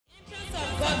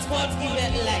God's word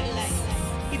giveth light.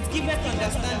 It giveth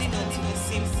understanding unto the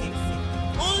simple.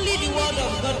 Only the word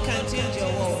of God can change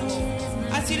your world.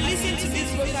 As you listen to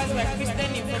this broadcast by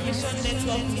Christian Information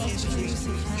Network Ministry,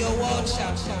 your world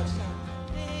shall change.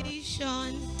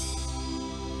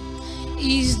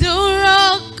 Is the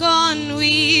rock on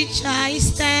which I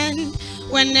stand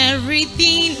when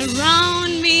everything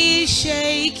around me is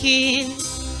shaking.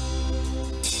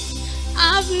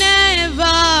 I've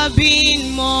never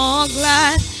been more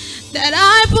glad that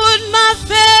I put my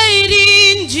faith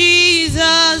in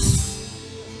Jesus,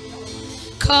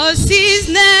 'cause He's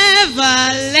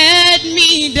never let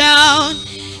me down.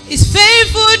 He's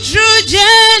faithful through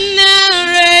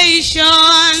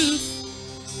generations.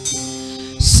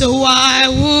 So why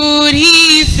would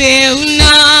He fail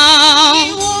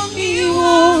now? He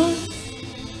won't.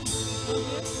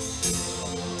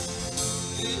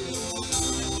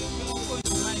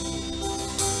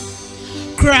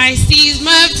 Christ is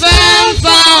my firm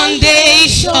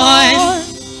foundation.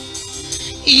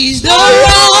 He's the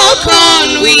rock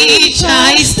on which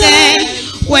I stand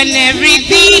when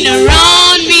everything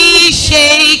around me is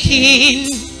shaking.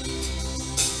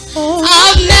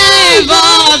 I've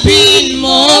never been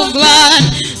more glad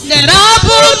that I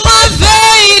put my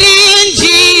faith in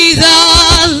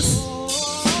Jesus.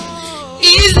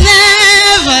 He's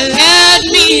never let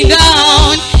me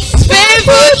down. He's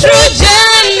faithful through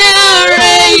generations.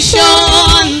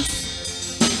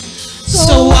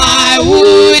 So why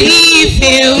would He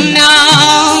fail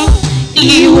now?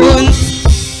 He won't.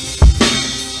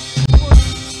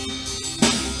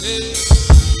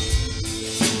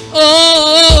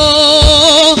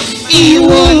 Oh, He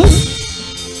won't.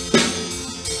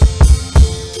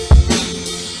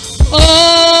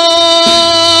 Oh,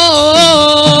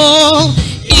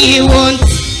 He won't.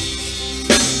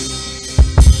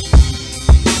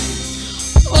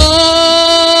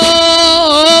 Oh,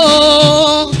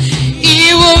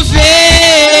 He will fail.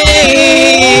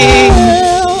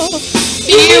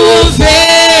 He will fail.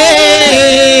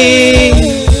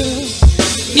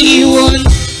 He won't.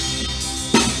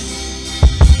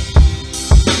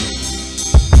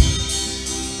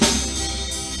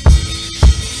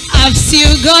 I've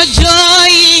still got joy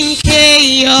in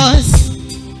chaos.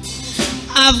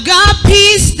 I've got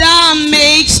peace that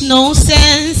makes no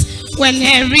sense when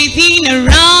everything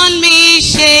around me is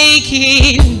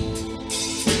shaking.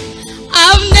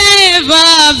 I've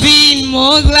never been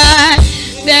more glad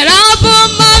that I put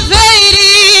my faith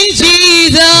in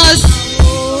Jesus.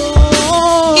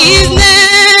 He's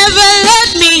never let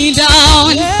me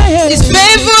down. He's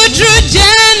faithful through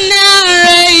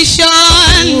generations.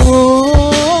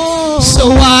 So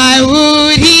why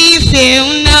would He fail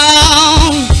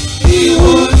now? He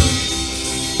would.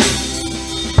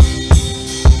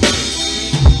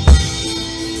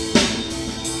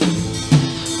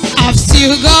 I've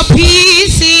still got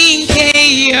peace in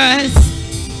chaos.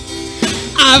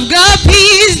 I've got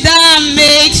peace that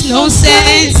makes no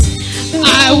sense.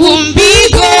 I won't be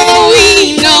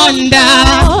going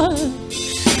under.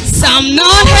 So I'm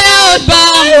not held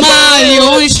by my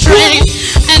own strength,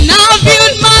 and I've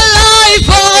built my life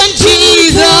on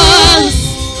Jesus.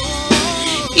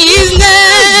 He's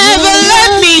never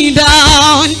let me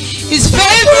down. He's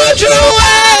faithful through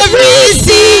every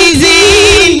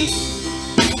season.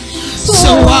 So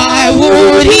why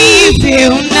would He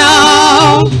fail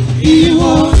now? He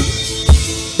won't.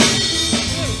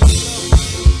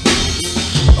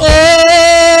 Oh,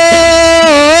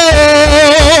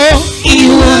 He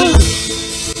won't.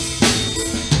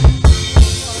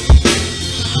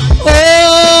 Oh,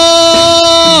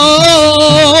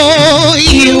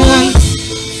 He won't.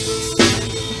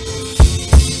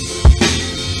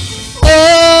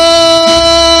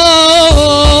 Oh,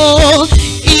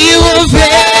 He will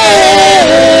fail.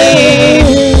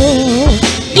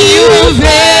 He will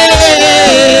fail.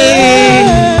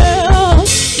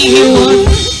 He won't.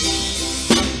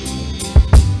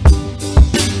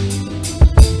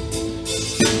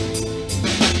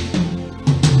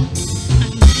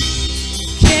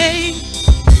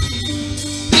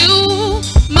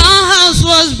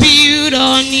 Was built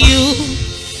on you.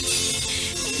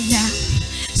 Now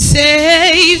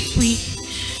safe with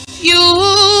you,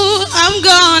 I'm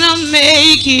gonna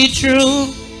make it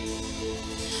through.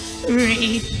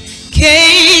 Rain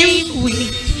came,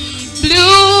 wind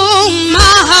blew,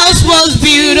 my house was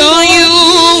built on you.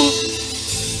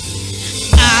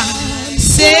 I'm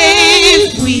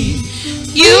safe with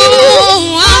you,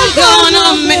 I'm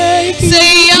gonna make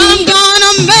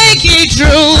it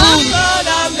through.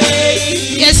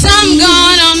 Yes, I'm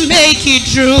gonna make it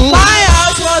through. My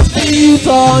house was built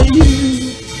on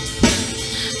you.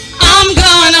 I'm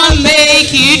gonna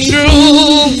make it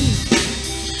through.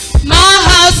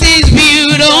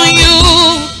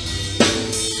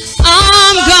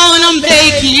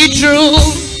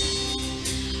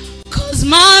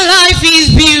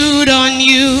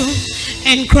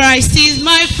 Christ is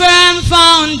my firm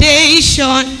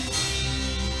foundation.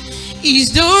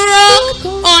 He's the rock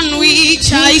on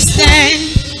which I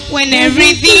stand when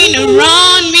everything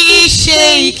around me is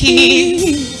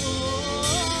shaking.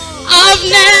 I've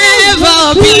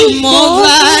never been more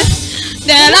glad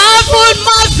that I put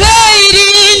my faith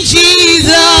in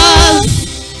Jesus,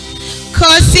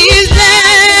 'cause he's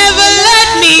never let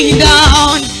me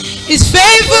down. He's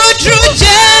faithful through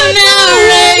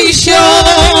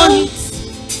generations.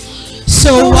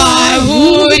 So why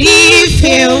would he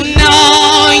fail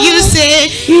now? You say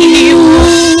he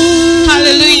would.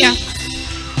 Hallelujah.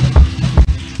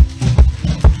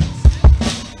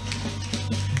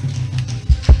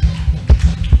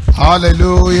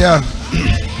 Hallelujah.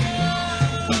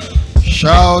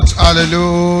 Shout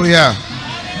hallelujah.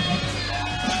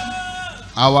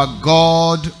 Our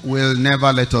God will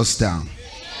never let us down.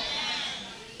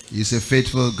 He's a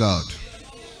faithful God.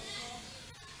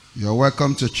 You're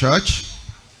welcome to church.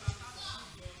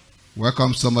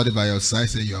 Welcome somebody by your side.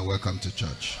 Say you are welcome to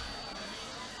church.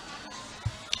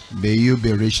 May you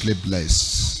be richly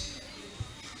blessed.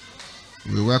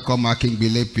 We welcome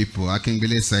Akingbile people.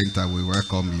 Akingbile Center, we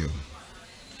welcome you.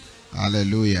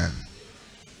 Hallelujah.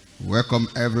 Welcome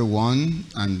everyone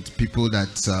and people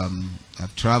that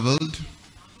have traveled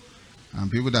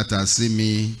and people that have seen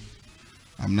me.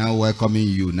 I'm now welcoming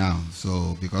you now.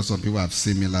 So, because some people have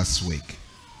seen me last week.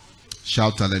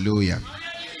 Shout hallelujah.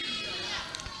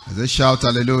 I say shout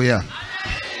hallelujah.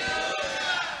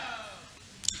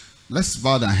 Let's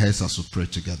bow our heads as we pray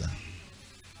together.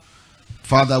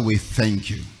 Father, we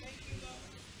thank you.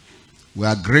 We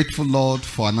are grateful, Lord,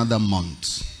 for another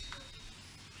month.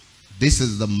 This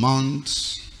is the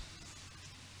month,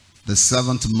 the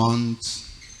 7th month.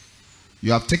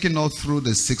 You have taken us through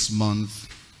the 6th month,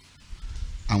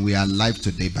 and we are alive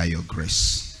today by your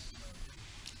grace.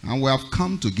 And we have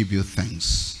come to give you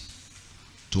thanks,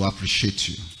 to appreciate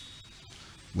you.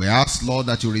 We ask, Lord,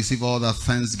 that you receive all the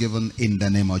thanksgiving in the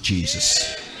name of Jesus.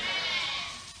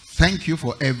 Thank you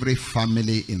for every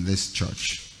family in this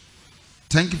church.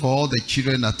 Thank you for all the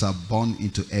children that are born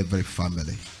into every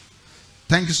family.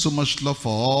 Thank you so much, Lord,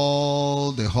 for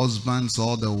all the husbands,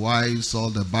 all the wives, all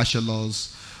the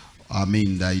bachelors,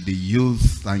 the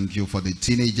youth. Thank you for the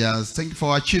teenagers. Thank you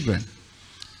for our children.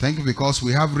 Thank you because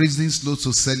we have reasons, Lord,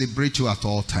 to celebrate you at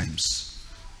all times.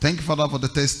 Thank you, Father, for the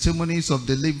testimonies of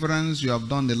deliverance you have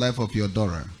done in the life of your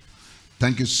daughter.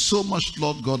 Thank you so much,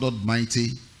 Lord God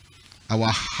Almighty. Our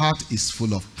heart is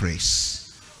full of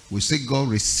praise. We say, God,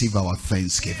 receive our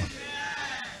thanksgiving.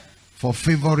 For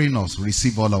favoring us,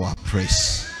 receive all our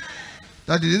praise.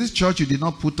 That in this church you did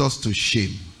not put us to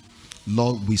shame.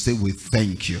 Lord, we say we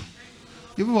thank you.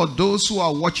 Even for those who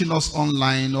are watching us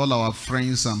online, all our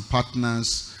friends and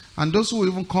partners, and those who will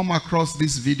even come across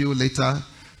this video later,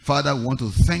 Father, we want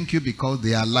to thank you because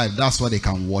they are alive. That's why they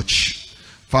can watch.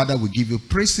 Father, we give you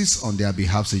praises on their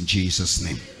behalf in Jesus'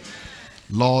 name.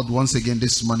 Lord, once again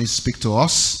this morning, speak to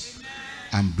us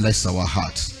and bless our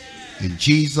hearts. In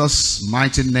Jesus'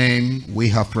 mighty name we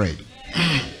have prayed.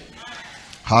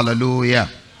 Hallelujah.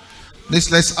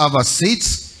 Please, let's have a seat.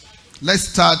 Let's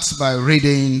start by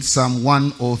reading Psalm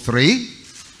 103.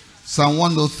 Psalm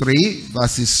 103,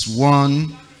 verses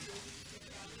 1.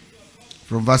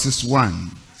 From verses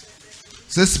 1.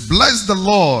 It says, bless the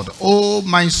Lord, O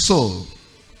my soul,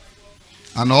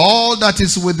 and all that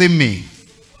is within me.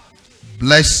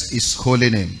 Bless his holy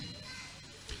name.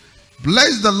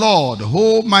 Bless the Lord,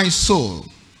 O my soul,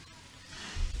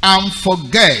 and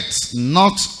forget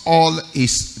not all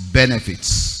his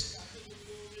benefits.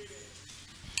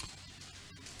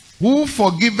 Who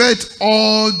forgiveth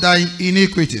all thy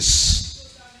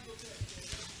iniquities?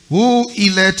 Who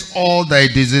healeth all thy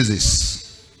diseases?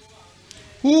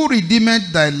 Who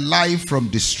redeemeth thy life from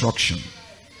destruction?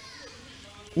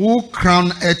 Who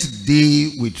crowneth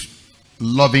thee with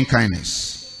loving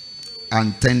kindness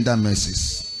and tender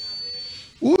mercies?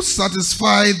 Who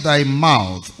satisfied thy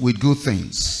mouth with good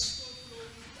things,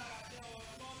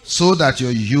 so that your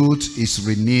youth is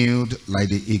renewed like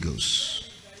the eagles?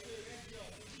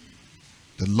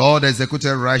 The Lord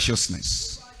executed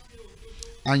righteousness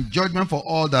and judgment for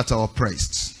all that are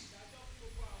oppressed.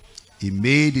 He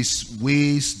made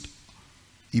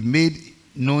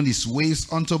known his ways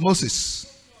unto Moses,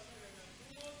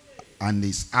 and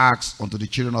his acts unto the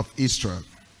children of Israel.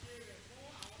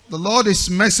 The Lord is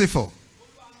merciful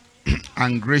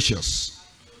and gracious,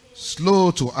 slow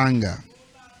to anger,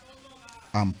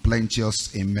 and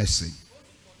plenteous in mercy.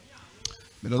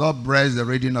 May the Lord bless the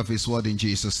reading of his word in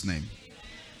Jesus' name.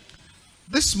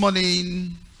 This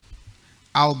morning,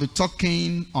 I'll be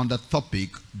talking on the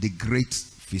topic, the great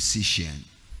physician.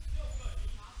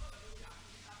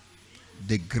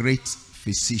 the great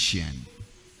physician.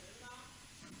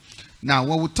 Now,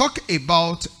 when we talk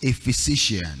about a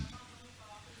physician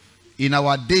in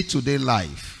our day-to-day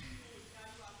life,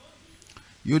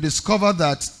 you discover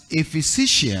that a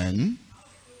physician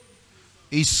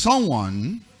is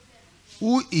someone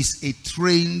who is a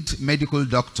trained medical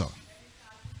doctor.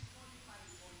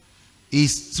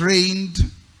 Is trained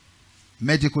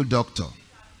medical doctor.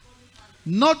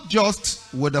 Not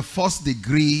just with a first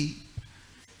degree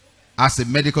as a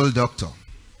medical doctor.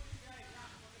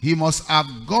 He must have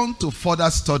gone to further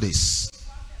studies.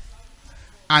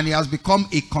 And he has become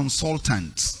a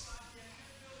consultant.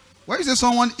 When you say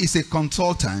someone is a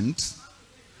consultant,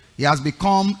 he has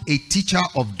become a teacher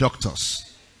of doctors.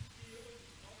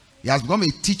 He has become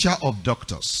a teacher of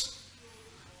doctors.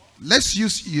 Let's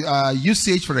use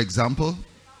UCH for example.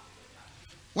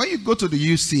 When you go to the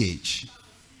UCH,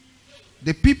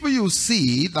 the people you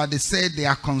see that they say they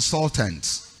are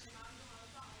consultants,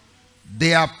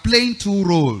 they are playing two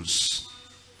roles.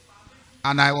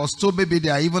 And I was told maybe they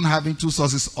are even having two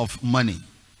sources of money.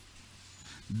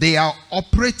 They are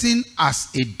operating as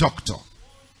a doctor.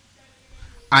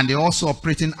 And they're also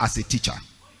operating as a teacher.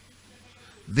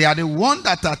 They are the ones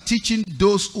that are teaching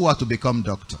those who are to become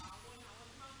doctor.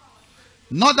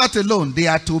 Not that alone, they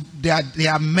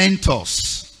are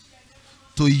mentors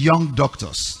to young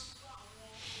doctors.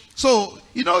 So,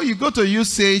 you know, you go to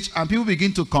UCH and people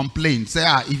begin to complain. Say,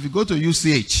 if you go to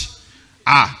UCH,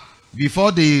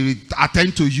 before they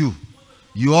attend to you,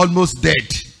 you're almost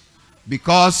dead.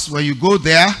 Because when you go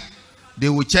there, they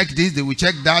will check this, they will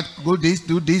check that, go this,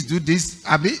 do this, do this.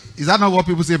 Abi, is that not what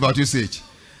people say about UCH?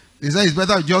 They say it's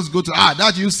better just go to,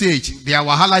 that UCH, their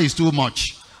wahala is too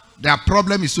much. Their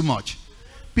problem is too much.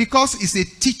 Because it's a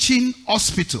teaching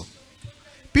hospital.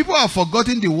 People have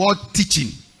forgotten the word teaching.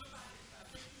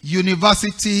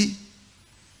 University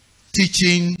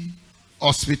teaching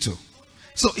hospital.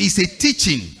 So it's a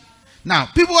teaching. Now,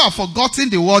 people have forgotten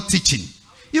the word teaching.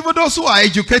 Even those who are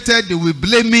educated, they will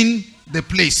blaming the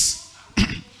place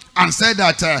and say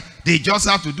that they just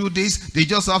have to do this, they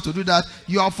just have to do that.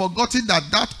 You have forgotten that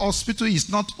that hospital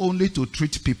is not only to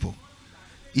treat people.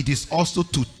 It is also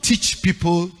to teach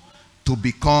people to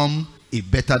become a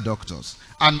better doctors.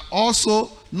 And also,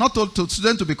 not to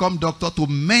students to become doctor, to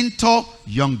mentor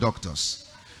young doctors.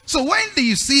 So when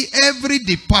you see every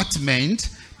department,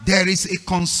 there is a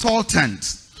consultant.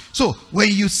 So when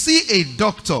you see a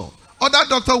doctor, other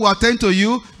doctor will attend to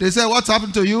you, they say what's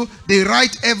happened to you, they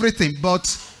write everything,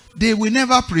 but they will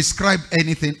never prescribe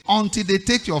anything until they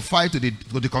take your file to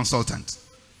the consultant.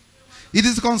 It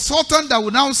is the consultant that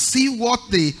will now see what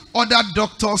the other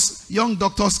doctors, young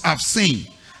doctors have seen.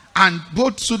 And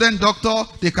both student doctor,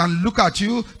 they can look at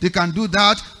you, they can do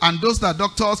that. And those that are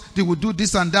doctors, they will do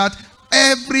this and that.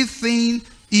 Everything,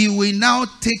 he will now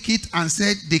take it and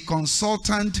say the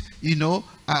consultant, you know,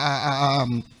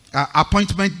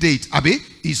 appointment date, Abi,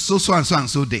 is so and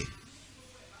so day.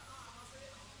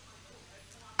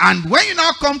 And when you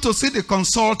now come to see the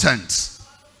consultant,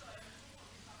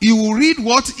 you will read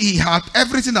what he had,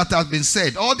 everything that has been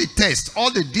said, all the tests, all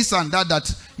the this and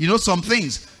that, you know, some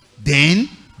things. Then,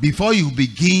 before you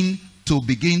begin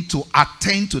to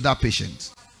attend to that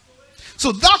patient.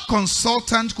 So that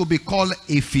consultant could be called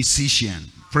a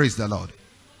physician. Praise the Lord.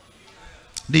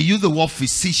 They use the word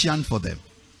physician for them.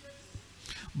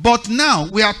 But now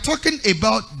we are talking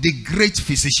about the great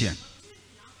physician.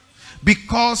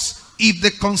 Because if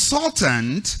the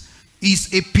consultant is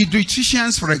a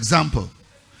pediatrician, for example,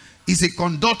 is a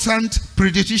consultant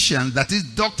pediatrician, that is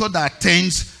doctor that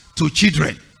attends to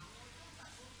children,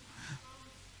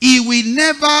 he will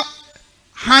never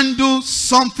handle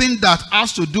something that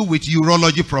has to do with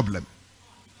urology problem.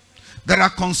 There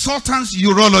are consultants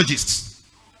urologists.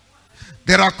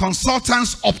 There are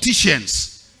consultants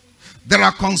opticians. There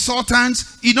are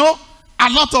consultants, you know, a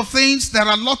lot of things. There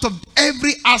are a lot of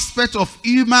every aspect of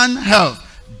human health.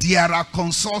 There are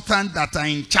consultants that are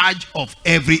in charge of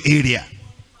every area.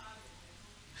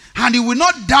 And he will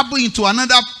not dabble into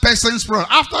another person's problem.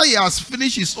 After he has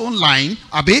finished his own line,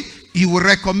 he will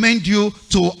recommend you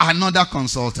to another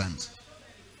consultant.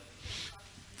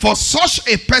 For such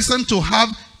a person to have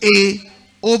a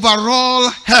overall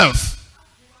health.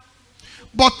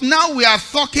 But now we are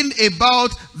talking about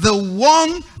the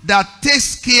one that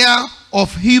takes care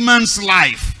of human's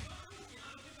life.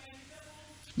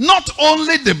 Not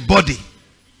only the body,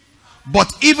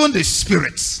 but even the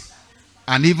spirits.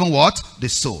 And even what? The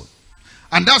soul.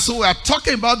 And that's what we are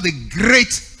talking about, the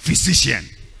great physician.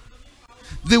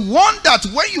 The one that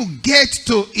when you get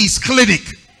to his clinic,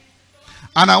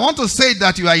 and I want to say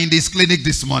that you are in this clinic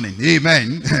this morning.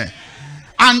 Amen.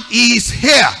 And he is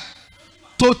here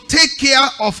to take care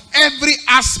of every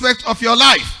aspect of your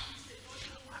life.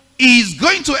 He is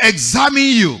going to examine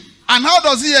you. And how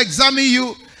does he examine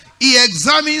you? He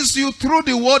examines you through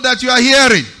the word that you are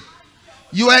hearing.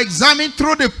 You are examined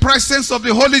through the presence of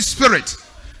the Holy Spirit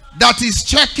that is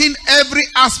checking every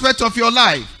aspect of your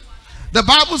life. The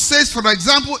Bible says, for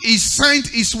example, he sent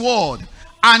his word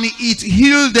and it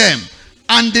healed them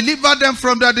and delivered them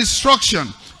from their destruction.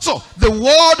 So the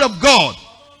word of God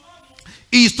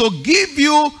is to give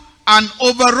you an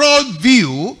overall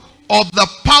view of the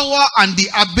power and the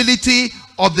ability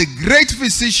of the great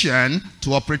physician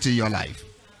to operate in your life.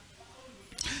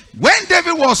 When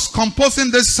David was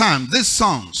composing this psalm, these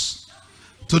songs,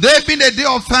 today being a day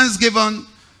of thanksgiving,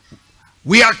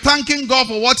 we are thanking God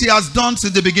for what he has done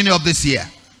since the beginning of this year.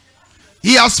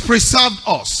 He has preserved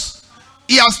us.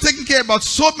 He has taken care about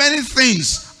so many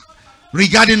things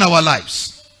regarding our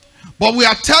lives. But we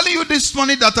are telling you this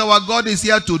morning that our God is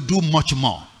here to do much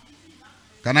more.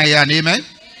 Can I hear an amen? Amen.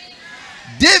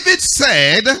 David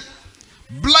said,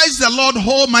 bless the Lord,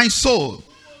 O my soul,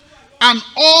 and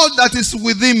all that is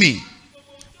within me.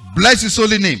 Bless his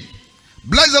holy name.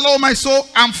 Bless the Lord, my soul,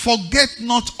 and forget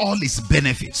not all his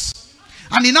benefits.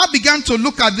 And he now began to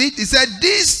look at it. He said,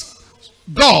 this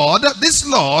God, this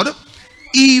Lord,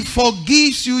 he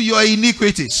forgives you your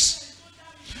iniquities.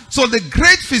 So the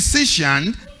great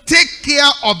physician takes care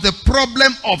of the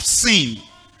problem of sin.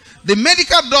 The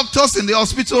medical doctors in the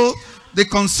hospital, the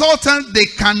consultants, they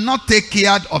cannot take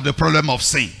care of the problem of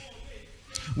sin.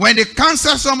 When they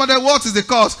counsel somebody, what is the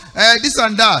cause? This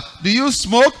and that. Do you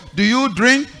smoke? Do you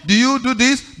drink? Do you do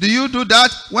this? Do you do that?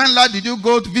 When last did you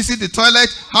go to visit the toilet?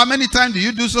 How many times do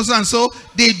you do so and so?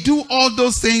 They do all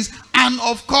those things. And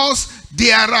of course,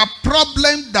 there are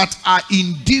problems that are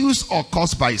induced or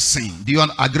caused by sin. Do you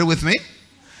agree with me?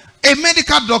 A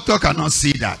medical doctor cannot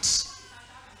see that.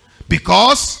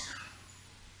 Because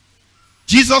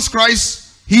Jesus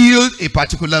Christ healed a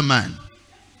particular man.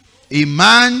 A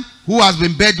man who has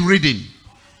been bedridden.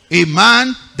 A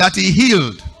man that he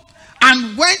healed.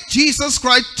 And when Jesus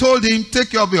Christ told him,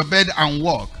 take care of your bed and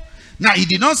walk. Now, he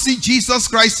did not see Jesus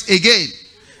Christ again.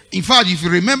 In fact, if you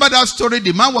remember that story,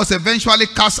 the man was eventually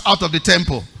cast out of the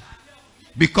temple.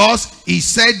 Because he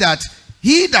said that,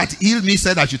 he that healed me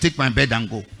said I should take my bed and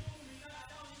go.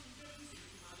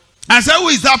 And so who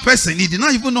is that person? He did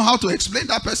not even know how to explain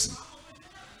that person.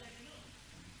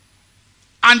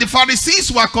 And the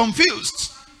Pharisees were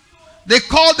confused. They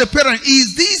called the parent,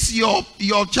 is this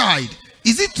your child?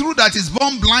 Is it true that he's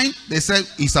born blind? They said,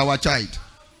 it's our child.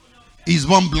 He's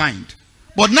born blind.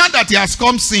 But now that he has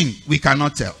come sin, we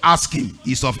cannot tell. Ask him,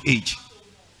 he's of age.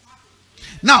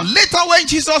 Now, later when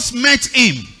Jesus met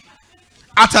him,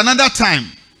 at another time,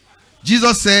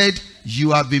 Jesus said,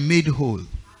 you have been made whole.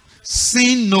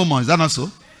 Sin no more. Is that not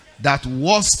so? That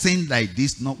worse sin like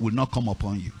this will not come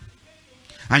upon you.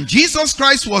 And Jesus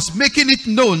Christ was making it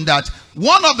known that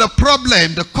one of the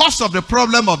problem, the cause of the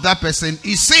problem of that person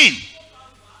is sin.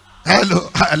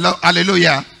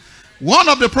 Hallelujah. One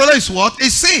of the problems is what?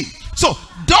 Is sin. So,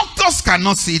 doctors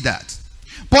cannot see that.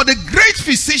 But the great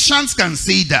physicians can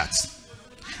see that.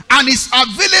 And it's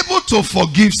available to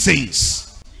forgive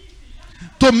sins.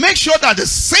 To make sure that the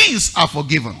sins are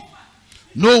forgiven.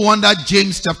 No wonder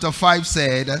James chapter 5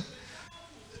 said,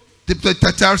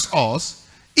 tells us,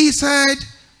 he said,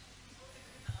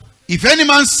 if any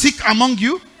man sick among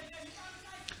you,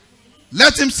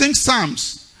 let him sing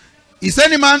psalms. Is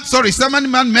any man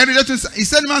married?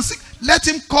 Is any man sick? Let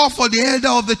him call for the elder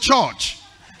of the church.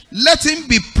 Let him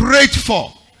be prayed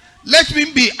for. Let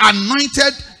him be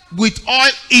anointed with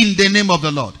oil in the name of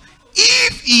the Lord.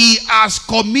 If he has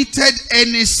committed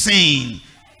any sin,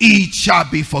 it shall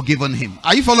be forgiven him.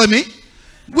 Are you following me?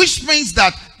 Which means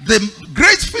that the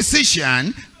great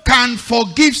physician can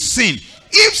forgive sin.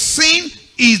 If sin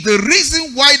is the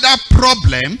reason why that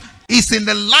problem is in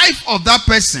the life of that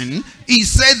person, he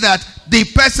said that the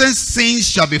person's sins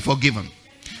shall be forgiven.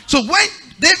 So when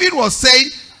David was saying,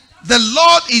 the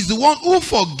Lord is the one who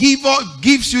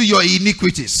gives you your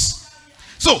iniquities.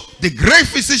 So the great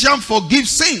physician forgives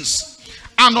sins.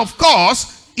 And of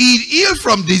course, he heals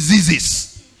from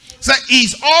diseases. So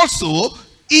he's also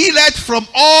healed from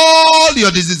all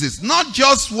your diseases. Not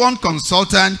just one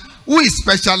consultant who is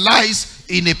specialized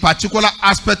in a particular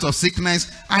aspect of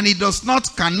sickness, and he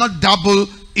cannot dabble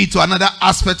into another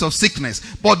aspect of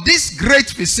sickness. But this great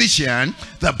physician,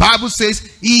 the Bible says,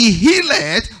 he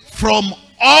healed from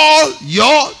all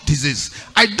your disease.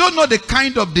 I don't know the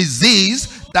kind of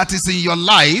disease that is in your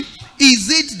life. Is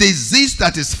it disease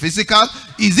that is physical?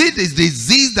 Is it a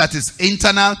disease that is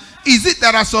internal? Is it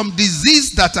there are some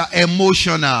diseases that are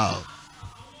emotional?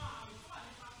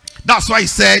 That's why he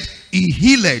said, he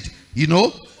healed, you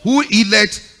know, who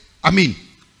healed,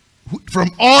 from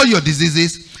all your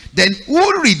diseases, then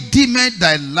who redeemed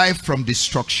thy life from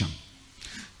destruction.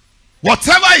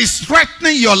 Whatever is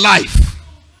threatening your life,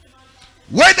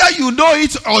 whether you know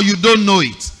it or you don't know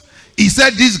it, he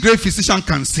said this great physician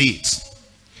can see it.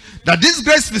 That this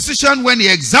great physician, when he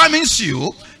examines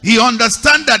you, he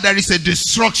understands that there is a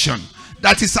destruction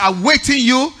that is awaiting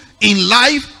you in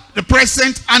life, the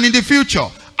present, and in the future.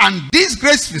 And this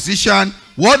great physician,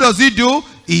 what does he do?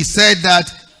 He said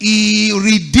that he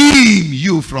redeemed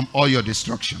you from all your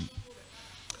destruction.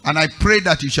 And I pray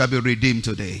that you shall be redeemed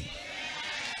today.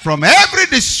 From every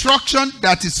destruction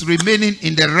that is remaining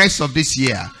in the rest of this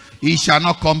year, it shall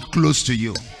not come close to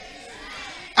you.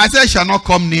 I said, shall not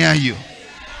come near you.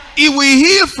 He will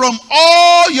heal from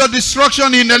all your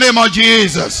destruction in the name of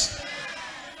Jesus.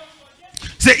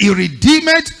 Say, he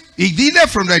redeemed, he healed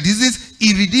from thy disease,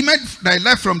 he redeemed thy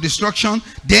life from destruction.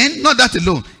 Then, not that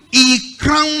alone, he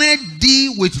crowned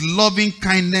thee with loving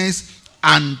kindness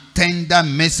and tender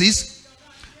mercies.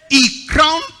 He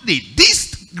crowned thee.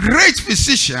 This great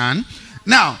physician,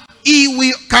 now,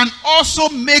 he can also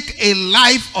make a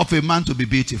life of a man to be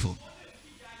beautiful.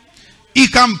 He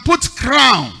can put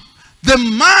crown. The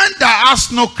man that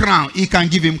has no crown, he can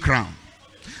give him crown.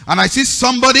 And I see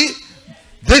somebody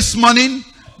this morning,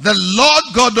 the Lord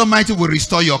God Almighty will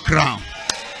restore your crown.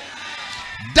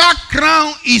 That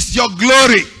crown is your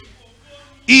glory.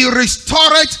 He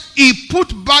restored it. He put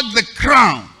back the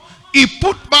crown. He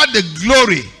put back the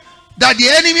glory that the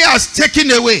enemy has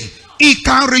taken away. He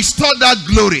can restore that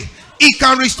glory. He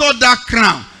can restore that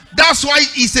crown. That's why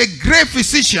he's a great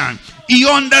physician. He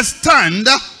understands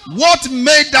what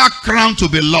made that crown to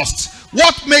be lost,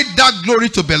 what made that glory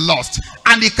to be lost,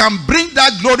 and he can bring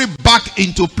that glory back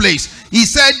into place. He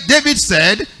said, David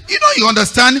said, you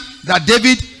understand that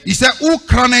David, he said, who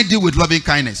crowned thee with loving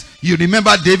kindness? You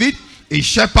remember David, a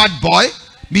shepherd boy,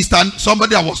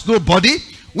 somebody that was nobody.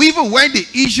 We even went the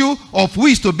issue of who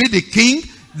is to be the king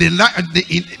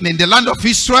in the land of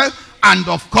Israel, and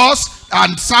of course,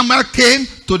 and Samuel came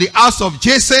to the house of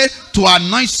Jesse to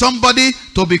anoint somebody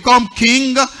to become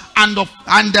king. And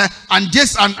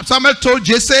Samuel told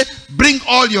Jesse, bring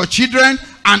all your children,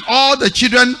 and all the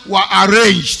children were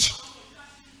arranged.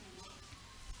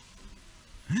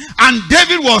 And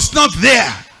David was not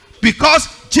there because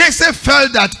Jesse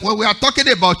felt that when we are talking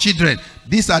about children,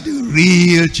 these are the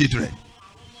real children.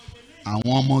 And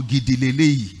one more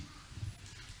gidilele.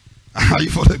 Are you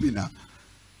following me now?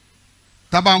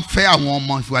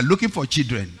 If we are looking for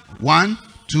children, 1,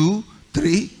 2,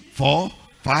 3, 4,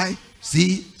 5,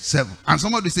 6, 7. And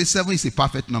somebody say 7 is a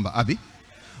perfect number, Abby.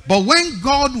 But when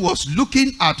God was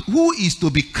looking at who is to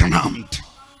be crowned,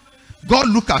 God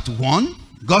looked at 1.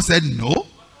 God said no.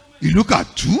 He looked at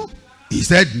 2. He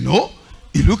said no.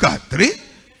 He looked at 3.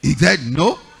 He said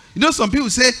no. You know, some people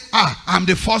say, I'm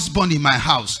the firstborn in my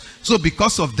house. So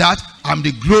because of that, I'm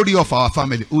the glory of our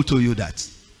family. Who told you that?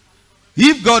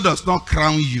 If God does not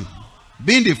crown you,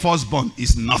 being the firstborn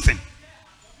is nothing.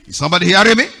 Is somebody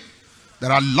hearing me? There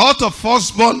are a lot of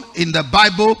firstborn in the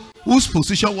Bible whose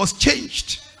position was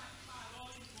changed.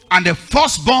 And the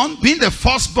firstborn, being the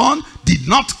firstborn, did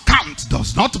not count,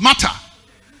 does not matter.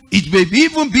 It may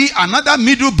even be another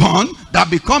middleborn that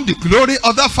become the glory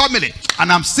of the family.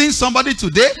 And I'm seeing somebody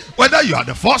today, whether you are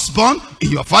the firstborn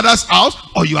in your father's house,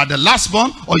 or you are the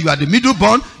lastborn, or you are the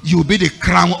middleborn, you will be the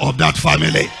crown of that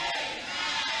family.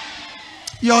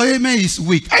 Your amen is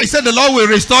weak. I said the Lord will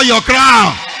restore your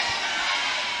crown.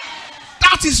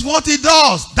 That is what he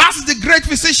does. That's the great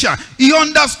physician. He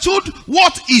understood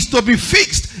what is to be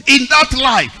fixed in that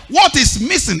life, what is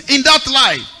missing in that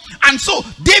life. And so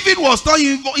David was not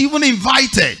even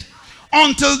invited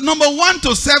until number 1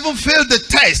 to 7 failed the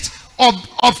test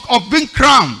of being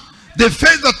crowned. They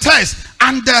failed the test,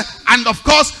 and of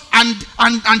course,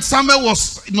 and Samuel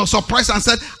was surprised and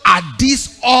said, "Are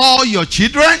these all your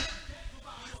children?"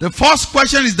 The first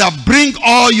question is that bring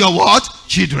all your what?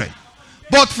 Children.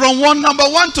 But from number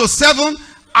 1 to 7,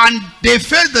 and they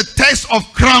failed the test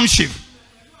of crownship.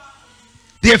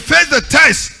 They failed the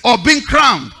test of being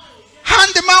crowned.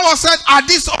 And the man was said, "Are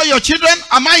these all your children?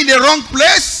 Am I in the wrong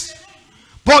place?"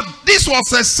 But this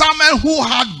was a Samuel who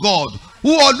had God,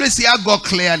 who always heard God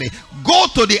clearly. Go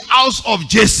to the house of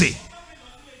Jesse.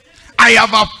 I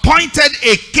have appointed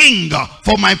a king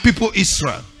for my people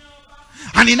Israel.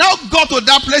 And he now got to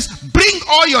that place. Bring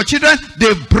all your children.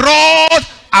 They brought,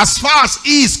 as far as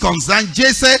he is concerned,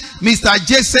 Jesse, Mr.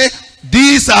 Jesse,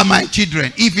 these are my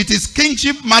children. If it is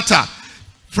kingship matter,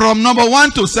 from number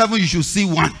 1 to 7, you should see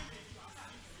 1.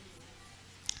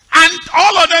 And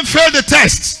all of them failed the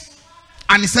test.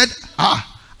 And he said,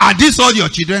 "Are these all your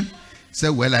children?" Say,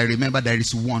 well, I remember there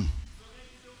is one.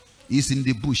 He's in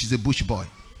the bush. He's a bush boy.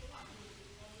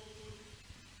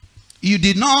 You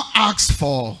did not ask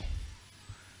for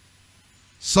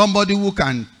somebody who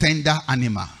can tender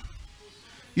animal.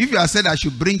 If you had said I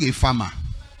should bring a farmer,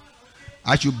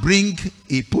 I should bring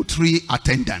a poultry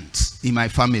attendant in my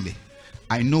family,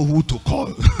 I know who to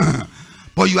call.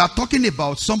 But you are talking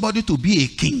about somebody to be a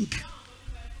king.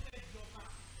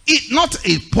 Not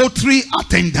a poultry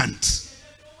attendant.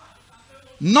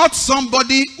 Not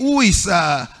somebody who is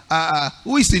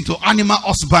into animal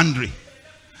husbandry.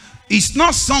 It's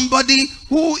not somebody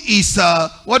who is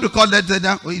what do you call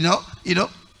that?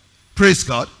 Praise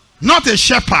God. Not a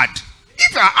shepherd.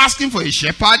 If you are asking for a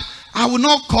shepherd, I will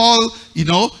not call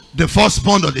the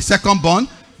firstborn or the secondborn.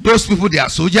 Those people, they are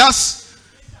soldiers.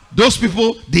 Those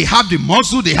people, they have the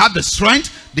muscle, they have the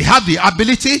strength, they have the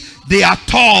ability, they are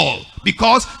tall.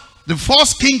 Because the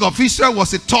first king of Israel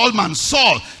was a tall man,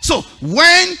 Saul. So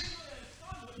when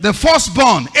the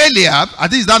firstborn, Eliab, I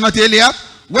think is that not Eliab?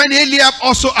 When Eliab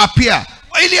also appeared,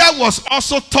 Eliab was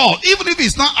also tall. Even if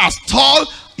he's not as tall,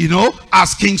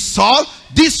 as King Saul,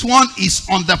 this one is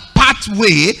on the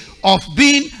pathway of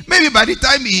being, maybe by the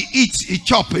time he eats, he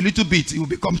chop a little bit, he will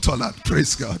become taller.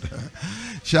 Praise God.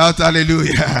 Shout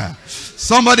hallelujah.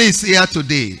 Somebody is here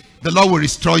today. The Lord will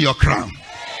restore your crown.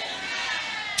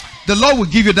 The Lord will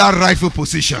give you that rightful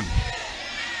position.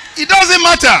 It doesn't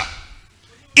matter.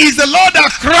 It's the Lord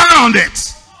that crowned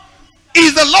it.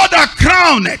 It's the Lord that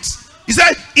crowned it. He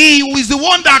said he was the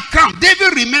one that crowned.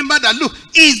 David remembered that, look,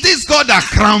 is this God that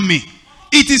crowned me?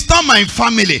 It is not my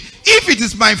family. If it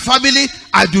is my family,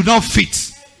 I do not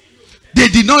fit. They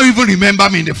did not even remember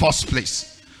me in the first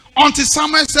place. Until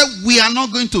Samuel said, we are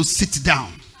not going to sit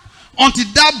down. Until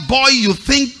that boy you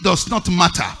think does not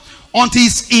matter. Until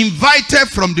he's invited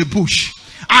from the bush.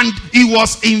 And he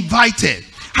was invited.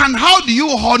 And how do you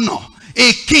honor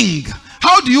a king?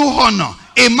 How do you honor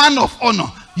a man of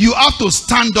honor? You have to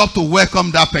stand up to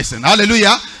welcome that person.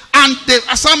 Hallelujah. And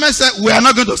Samuel said, we are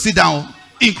not going to sit down,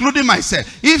 including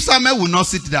myself. If Samuel will not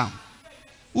sit down,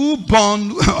 who born?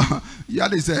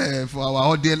 That is for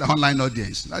our online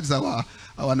audience. That is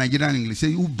our Nigerian English.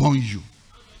 Say, who born you?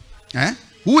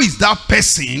 Who is that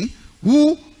person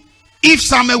who, if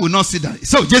Samuel will not sit down,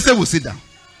 so Jesse will sit down,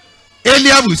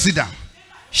 Eliab will sit down,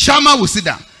 Shammah will sit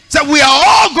down. So we are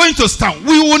all going to stand.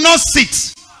 We will not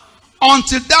sit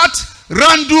until that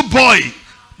Randu boy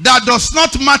that does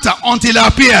not matter until he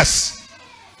appears.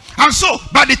 And so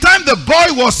by the time the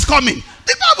boy was coming,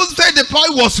 the Bible said the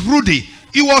boy was ruddy.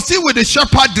 He was still with the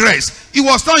shepherd dress. He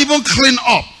was not even clean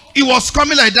up. He was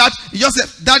coming like that. He just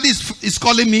said, Daddy is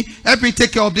calling me, help me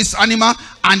take care of this animal.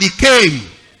 And he came.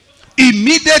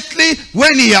 Immediately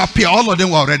when he appeared, all of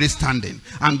them were already standing.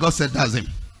 And God said, that's him.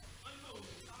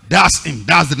 That's him.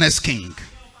 That's the next king.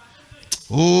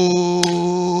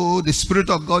 Oh, the Spirit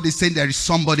of God is saying there is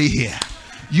somebody here.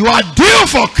 You are due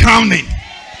for crowning.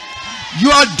 You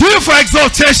are due for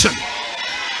exaltation.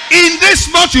 In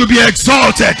this month you'll be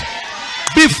exalted.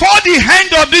 Before the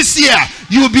end of this year,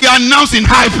 you'll be announced in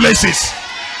high places.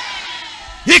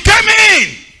 He came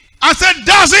in and said,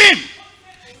 that's him.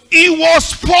 He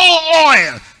was pour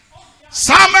oil.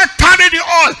 Samuel carried the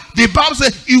oil. The Bible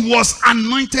said he was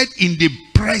anointed in the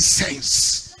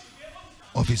presence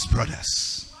of his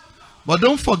brothers. But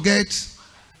don't forget,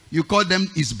 you call them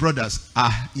his brothers.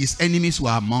 His enemies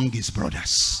were among his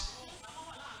brothers.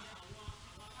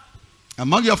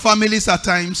 Among your families at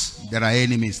times, there are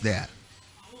enemies there.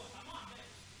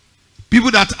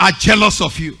 People that are jealous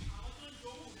of you.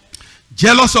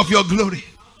 Jealous of your glory.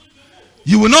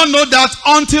 You will not know that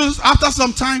until after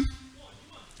some time.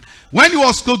 When he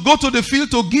was to go to the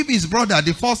field to give his brother,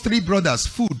 the first three brothers,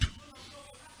 food.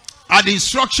 At the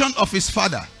instruction of his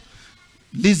father.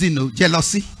 Listen,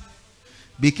 jealousy.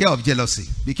 Be careful of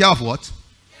jealousy. Be careful of what?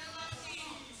 Jealousy.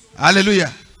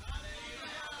 Hallelujah.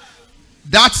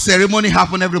 That ceremony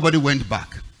happened, everybody went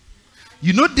back.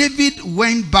 You know, David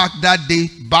went back that day,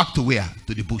 back to where?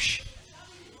 To the bush.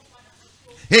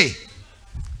 Hey,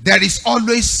 there is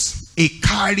always a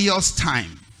kairos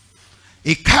time.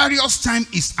 A kairos time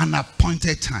is an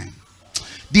appointed time.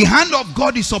 The hand of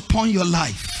God is upon your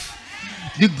life.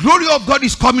 The glory of God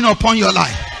is coming upon your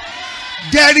life.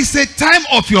 There is a time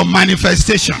of your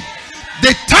manifestation.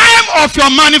 The time of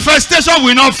your manifestation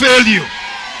will not fail you.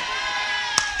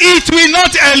 It will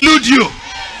not elude you.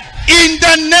 In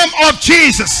the name of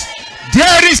Jesus,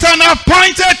 there is an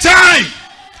appointed time.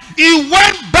 He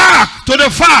went back to the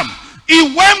farm.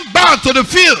 He went back to the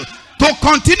field to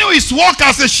continue his work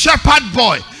as a shepherd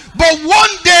boy. But one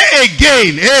day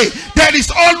again, hey, there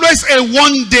is always a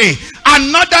one day.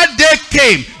 Another day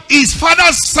came. His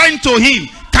father said to him,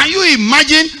 Can you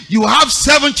imagine? You have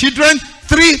 7 children,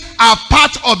 3 are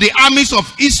part of the armies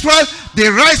of Israel,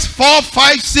 the rest 4,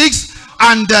 5, 6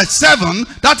 and 7,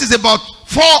 that is about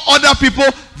 4 other people.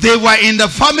 They were in the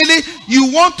family.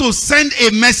 You want to send a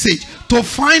message to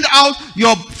find out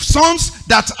your sons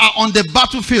that are on the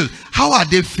battlefield. How are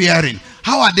they faring?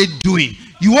 How are they doing?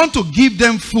 You want to give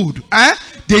them food.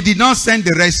 They did not send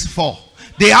the rest 4.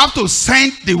 They have to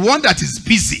send the one that is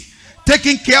busy,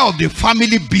 taking care of the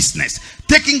family business,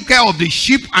 taking care of the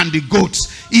sheep and the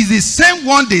goats. Is the same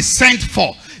one they sent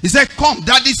for. He said, come.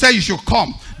 Daddy said you should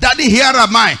come. Daddy, here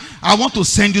am I. I want to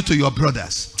send you to your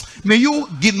brothers. May you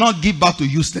not give birth to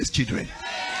useless children.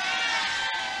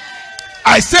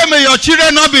 I say, may your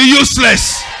children not be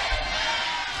useless.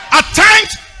 At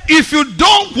times, if you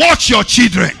don't watch your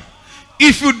children,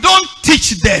 if you don't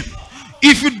teach them,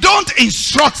 if you don't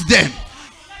instruct them,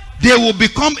 they will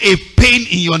become a pain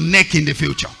in your neck in the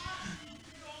future.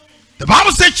 The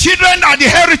Bible says children are the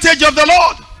heritage of the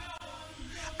Lord.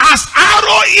 As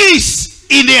arrow is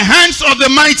in the hands of the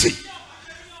mighty,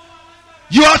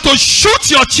 you are to shoot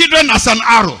your children as an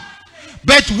arrow.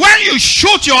 But when you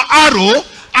shoot your arrow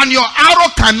and your arrow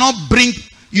cannot bring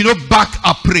back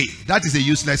a prey, that is a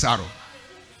useless arrow.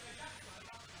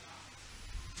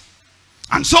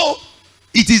 And so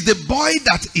it is the boy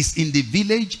that is in the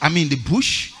village, the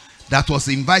bush, that was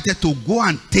invited to go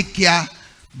and take care,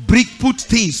 put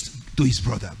things to his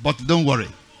brother. But don't worry,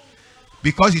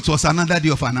 because it was another day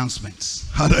of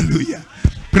announcements. Hallelujah.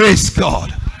 Praise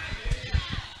God.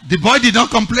 The boy did not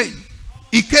complain.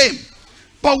 He came.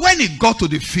 But when he got to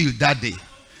the field that day,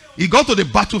 he got to the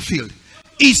battlefield,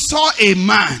 he saw a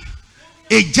man,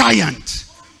 a giant,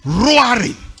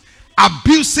 roaring,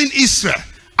 abusing Israel,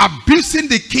 abusing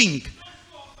the king.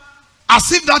 As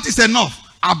if that is enough.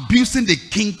 Abusing the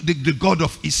king, the God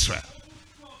of Israel.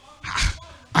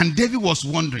 And David was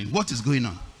wondering what is going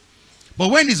on. But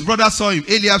when his brother saw him,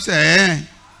 Eliab said,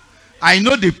 I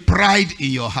know the pride in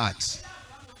your heart.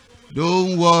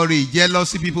 Don't worry,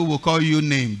 jealousy people will call you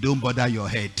name. Don't bother your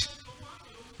head.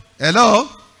 Hello?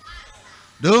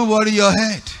 Don't worry your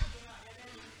head.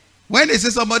 When they say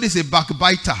somebody is a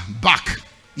backbiter, back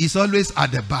is always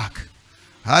at the back.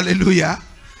 Hallelujah.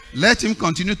 Let him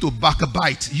continue to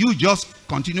backbite. You just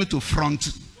continue to front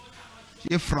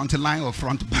line or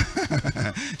front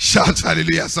back. Shout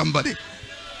hallelujah, somebody.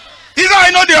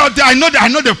 I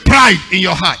know the pride in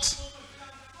your heart.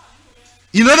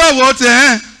 In other words,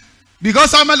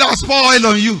 because somebody has poured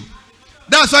oil on you,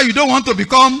 that's why you don't want to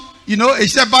become, a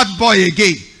shepherd boy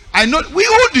again. I know.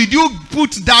 Who did you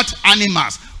put that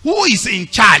animals? Who is in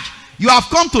charge? You have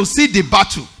come to see the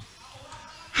battle.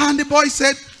 And the boy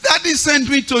said, Daddy sent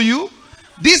me to you.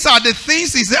 These are the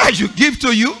things he said I should give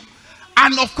to you.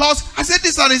 And of course, I said,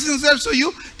 these are the things I said to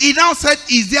you. He now said,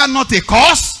 is there not a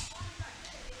cause?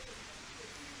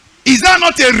 Is there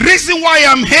not a reason why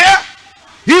I'm here?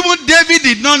 Even David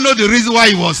did not know the reason why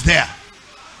he was there.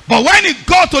 But when he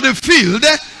got to the field,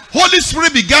 Holy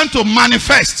Spirit began to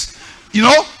manifest.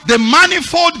 The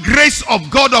manifold grace of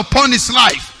God upon his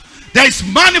life. There is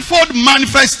manifold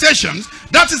manifestations.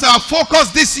 That is our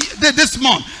focus this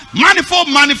month. Manifold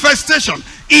manifestation.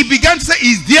 He began to say,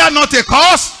 is there not a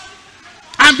cause?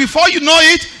 And before you know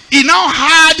it, he now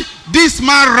had this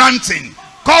man ranting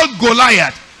called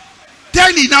Goliath.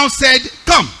 Then he now said,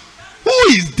 come,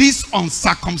 who is this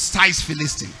uncircumcised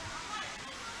Philistine?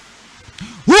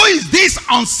 Who is this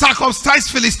uncircumcised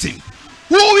Philistine?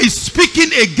 Who is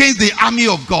speaking against the army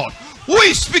of God? Who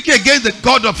is speaking against the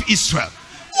God of Israel?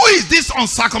 Who is this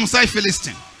uncircumcised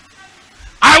Philistine?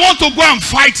 I want to go and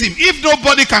fight him. If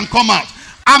nobody can come out,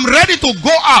 I'm ready to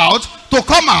go out, to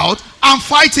come out and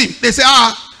fight him. They say,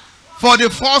 for the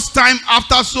first time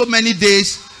after so many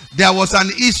days, there was an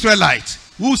Israelite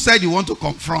who said he want to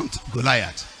confront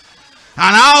Goliath.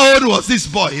 And how old was this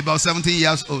boy? About 17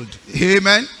 years old.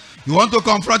 Amen. You want to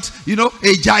confront,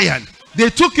 a giant. They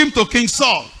took him to King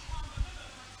Saul.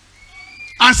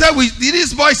 And said,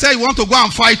 this boy said, you want to go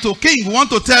and fight to king. We want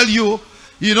to tell you,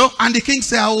 And the king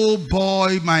said, oh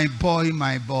boy, my boy,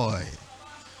 my boy.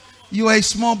 You are a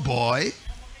small boy.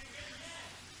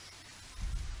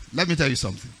 Let me tell you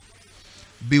something.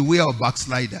 Beware of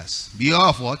backsliders. Beware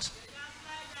of what?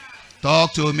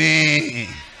 Talk to me.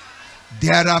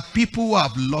 There are people who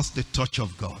have lost the touch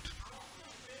of God.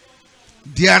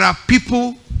 There are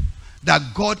people that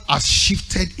God has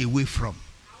shifted away from.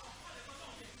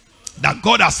 That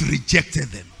God has rejected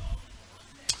them.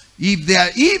 If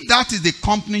that is the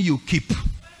company you keep,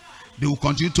 they will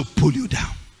continue to pull you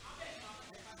down.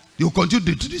 They will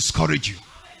continue to discourage you.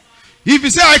 If you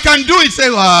say, I can do it, say,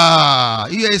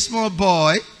 you're a small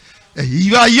boy.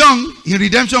 You are young in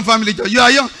Redemption Family Church. You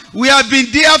are young. We have been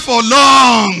there for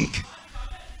long.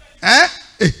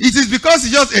 It is because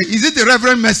it's just, is it a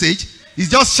reverend message? It's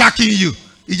just shocking you.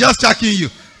 It's just shocking you.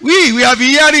 We have been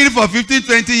hearing it for 15,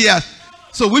 20 years.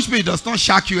 So which means it does not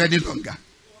shock you any longer.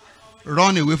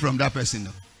 Run away from that person.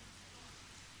 No.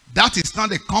 That is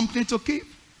not a company to keep.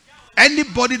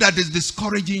 Anybody that is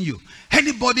discouraging you,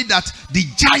 anybody that the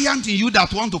giant in you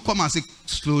that want to come and say,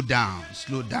 slow down,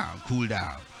 cool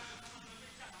down.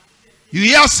 You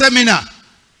hear seminar,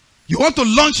 you want to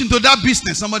launch into that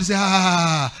business. Somebody say,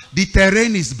 the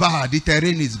terrain is bad, the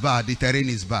terrain is bad, the terrain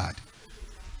is bad.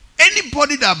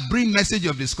 Anybody that bring message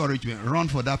of discouragement, run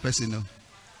for that person. No.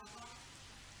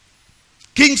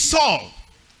 King Saul,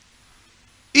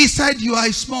 he said, you are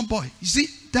a small boy. You see,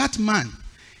 that man,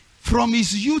 from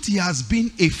his youth, he has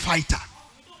been a fighter.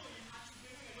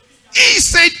 He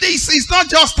said this is not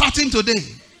just starting today.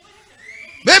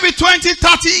 Maybe 20,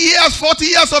 30 years, 40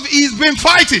 years of he's been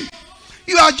fighting.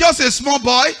 You are just a small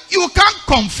boy. You can't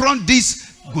confront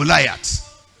this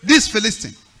Goliath, this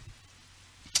Philistine.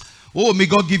 Oh, may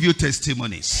God give you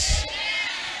testimonies.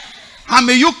 And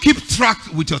may you keep track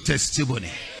with your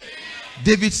testimony.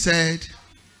 David said,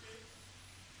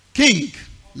 King,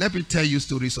 let me tell you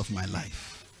stories of my life.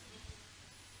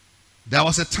 There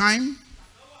was a time,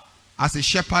 as a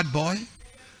shepherd boy,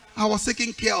 I was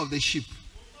taking care of the sheep.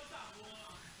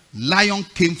 Lion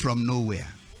came from nowhere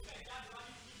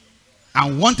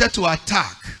and wanted to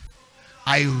attack.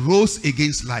 I rose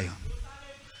against lion.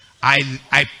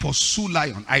 I pursued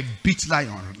lion. I beat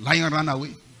lion. Lion ran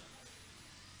away.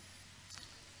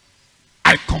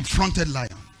 I confronted lion.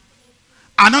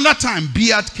 Another time,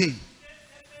 bear came.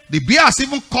 The bear has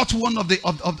even caught one of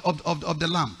the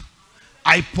lamb.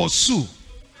 I pursue.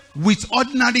 With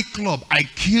ordinary club, I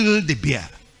kill the bear.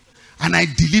 And I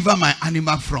deliver my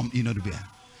animal from, the bear.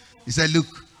 He said, look,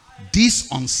 this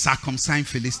uncircumcised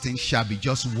Philistine shall be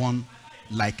just one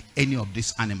like any of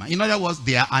these animals. In other words,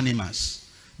 they are animals.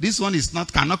 This one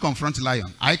cannot confront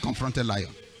lion. I confronted lion.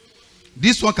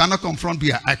 This one cannot confront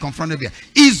bear. I confronted bear.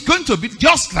 He's going to be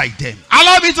just like them.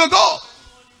 Allow me to go.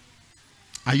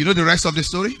 And you know the rest of the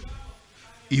story?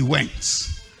 He went.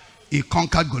 He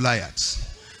conquered Goliath.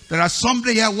 There are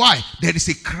somebody here. Why? There is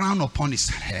a crown upon his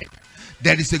head.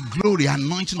 There is a glory,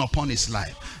 anointing upon his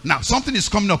life. Now, something is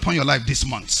coming upon your life this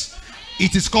month.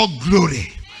 It is called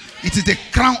glory. It is the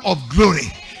crown of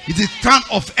glory. It is the crown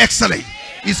of excellence.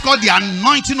 It's called the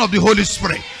anointing of the Holy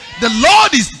Spirit. The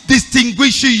Lord is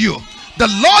distinguishing you. The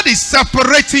Lord is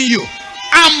separating you.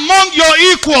 Among your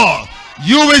equal,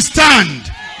 you will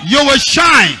stand. You will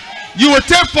shine. You will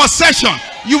take possession.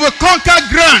 You will conquer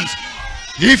ground.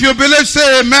 If you believe,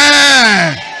 say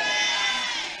amen.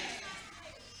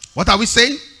 What are we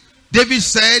saying? David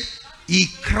said, he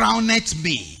crowned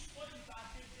me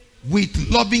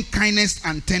with loving kindness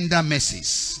and tender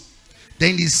mercies.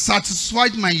 Then he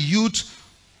satisfied my youth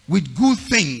with good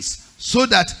things, so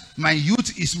that my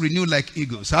youth is renewed like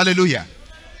eagles. Hallelujah.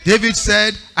 David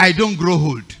said, I don't grow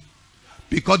old,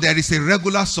 because there is a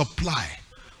regular supply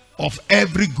of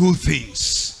every good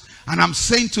things. And I'm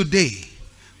saying today,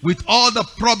 with all the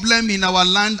problem in our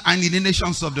land and in the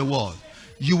nations of the world,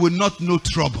 you will not know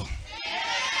trouble.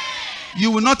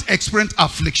 You will not experience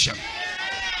affliction.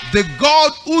 The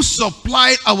God who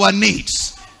supplied our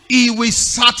needs, he will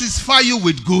satisfy you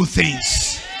with good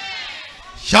things.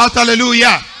 Shout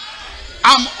hallelujah.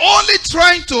 I'm only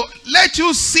trying to let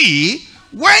you see,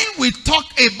 when we talk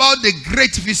about the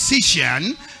great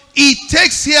physician, he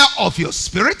takes care of your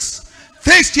spirits,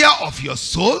 takes care of your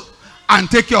soul, and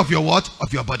take care of your what?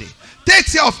 Of your body.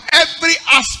 Takes care of every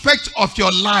aspect of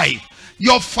your life.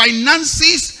 Your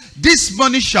finances, this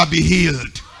money shall be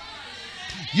healed.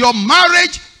 Your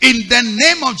marriage, in the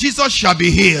name of Jesus, shall be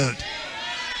healed.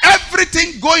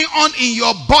 Everything going on in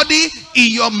your body,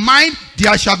 in your mind,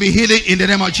 there shall be healing in the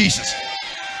name of Jesus.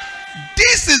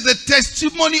 This is the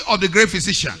testimony of the great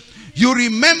physician. You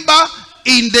remember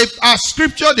in the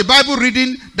scripture, the Bible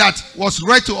reading that was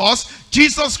read to us,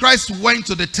 Jesus Christ went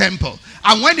to the temple.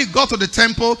 And when he got to the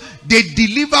temple, they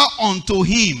deliver unto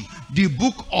him the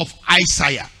book of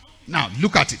Isaiah. Now,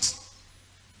 look at it.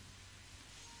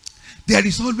 There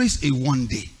is always a one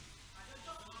day.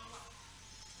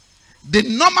 The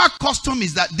normal custom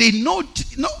is that they know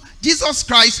Jesus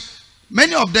Christ.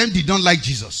 Many of them did not like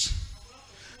Jesus,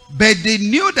 but they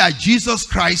knew that Jesus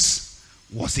Christ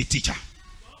was a teacher,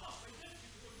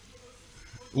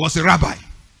 was a rabbi.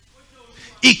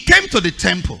 He came to the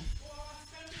temple.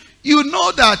 You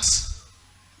know that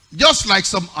just like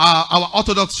some our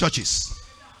Orthodox churches,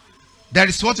 there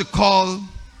is what you call,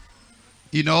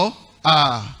 that's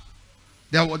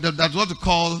what you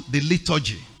call the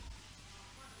liturgy.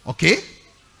 Okay?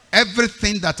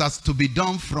 Everything that has to be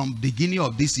done from beginning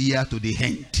of this year to the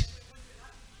end,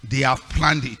 they have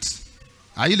planned it.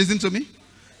 Are you listening to me?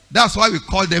 That's why we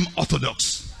call them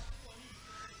orthodox.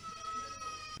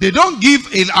 They don't give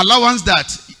an allowance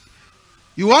that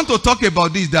you want to talk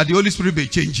about this, that the Holy Spirit may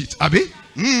change it. Abi?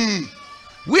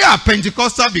 We are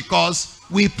Pentecostal because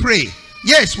we pray.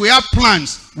 Yes, we have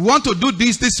plans. We want to do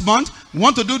this month. We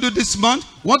want to do this month.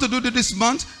 We want to do this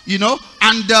month. You know,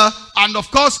 and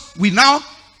of course, we now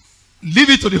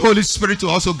leave it to the Holy Spirit to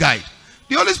also guide.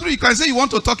 The Holy Spirit, you can say you want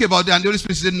to talk about it, and the Holy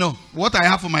Spirit says, no, what I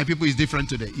have for my people is different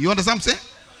today. You understand what I'm saying?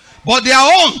 But their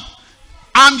own,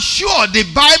 I'm sure the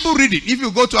Bible reading, if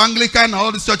you go to Anglican and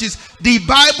all these churches, the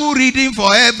Bible reading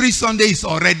for every Sunday is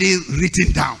already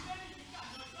written down.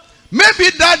 Maybe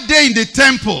that day in the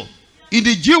temple, in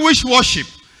the Jewish worship,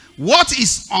 what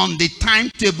is on the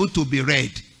timetable to be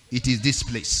read? It is this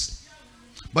place.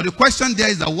 But the question there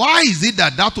is that why is it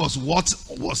that was what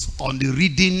was on the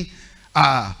reading,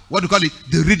 what do you call it?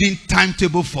 The reading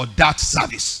timetable for that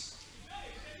service.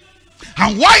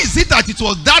 And why is it that it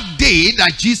was that day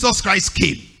that Jesus Christ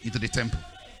came into the temple?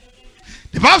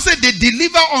 The Bible said they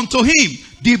deliver unto him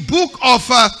the book of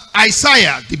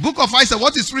Isaiah. The book of Isaiah,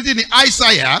 what is written in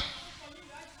Isaiah?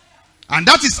 And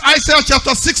that is Isaiah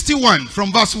chapter 61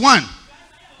 from verse 1.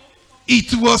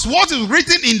 It was what is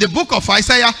written in the book of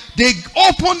Isaiah. They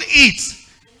opened it.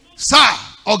 Sir,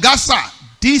 Augusta,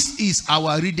 this is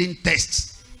our reading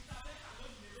text.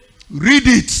 Read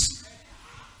it.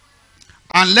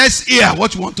 And let's hear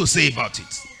what you want to say about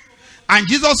it. And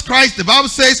Jesus Christ, the Bible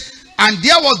says, and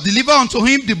there was delivered unto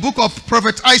him the book of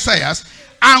prophet Isaiah.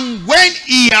 And when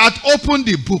he had opened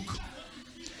the book,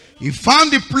 he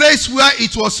found the place where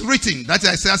it was written. That's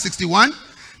Isaiah 61.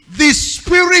 The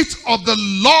Spirit of the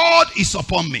Lord is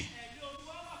upon me,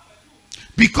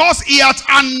 because he hath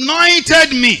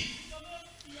anointed me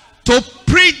to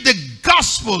preach the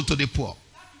gospel to the poor.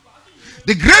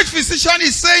 The great physician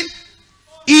is saying,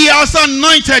 he has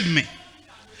anointed me.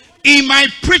 In my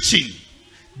preaching,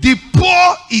 the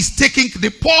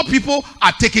poor people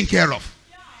are taken care of.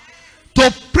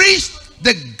 To preach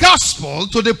the gospel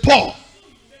to the poor.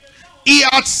 He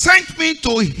had sent me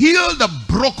to heal the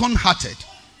brokenhearted.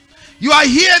 You are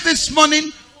here this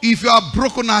morning. If you are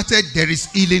brokenhearted, there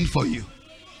is healing for you.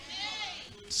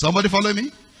 Somebody follow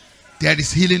me? There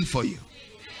is healing for you.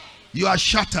 You are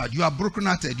shattered. You are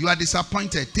brokenhearted. You are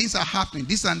disappointed. Things are happening.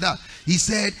 This and that. He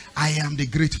said, I am the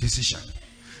great physician.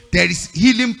 There is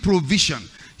healing provision.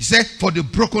 He said, for the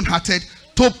brokenhearted,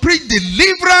 to preach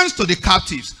deliverance to the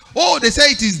captives. Oh, they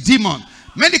say it is demon.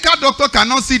 Medical doctor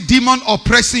cannot see demon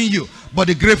oppressing you, but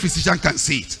the great physician can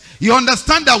see it. You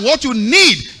understand that what you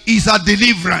need is a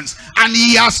deliverance. And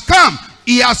he has come.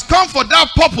 He has come for that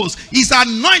purpose. He's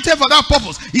anointed for that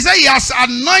purpose. He said he has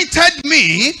anointed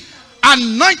me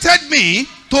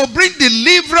to bring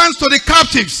deliverance to the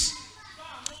captives.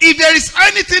 If there is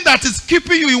anything that is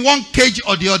keeping you in one cage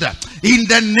or the other, in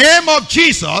the name of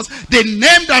Jesus, the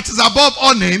name that is above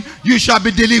all name, you shall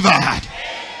be delivered.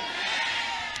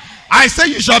 I say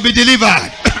you shall be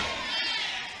delivered.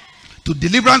 To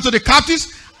deliverance to the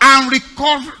captives and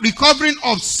recovering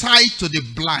of sight to the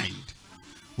blind.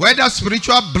 Whether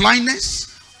spiritual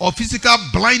blindness or physical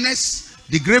blindness,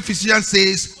 the great physician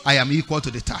says, I am equal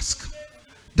to the task.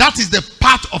 That is the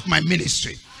part of my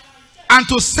ministry. And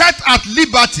to set at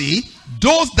liberty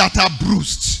those that are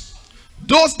bruised,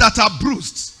 those that are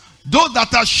bruised, those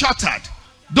that are shattered,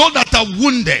 those that are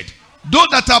wounded, those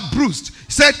that are bruised.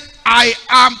 He said, I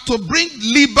am to bring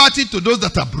liberty to those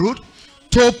that are bruised,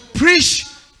 to preach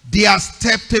the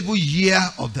acceptable year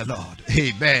of the Lord.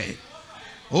 Amen.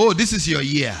 Oh, this is your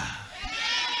year.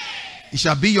 It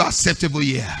shall be your acceptable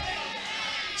year.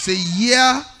 It's a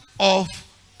year of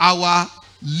our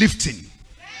lifting.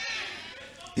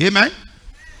 Amen.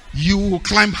 You will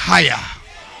climb higher.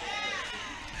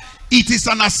 It is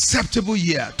an acceptable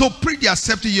year. To preach the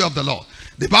acceptable year of the Lord.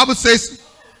 The Bible says,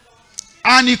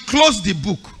 and he closed the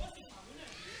book,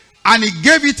 and he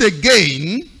gave it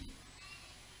again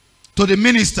to the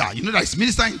minister. You know that it's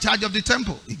minister in charge of the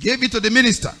temple. He gave it to the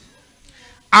minister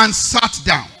and sat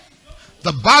down.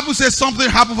 The Bible says something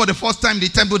happened for the first time in the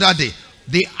temple that day.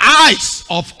 The eyes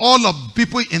of all of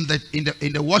people in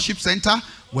the worship center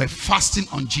were fasting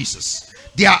on Jesus.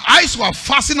 Their eyes were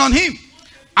fasting on him.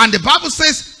 And the Bible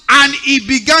says, and he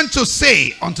began to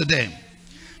say unto them,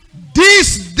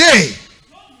 this day,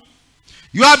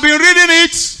 you have been reading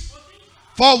it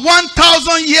for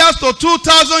 1,000 years to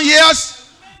 2,000 years,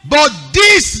 but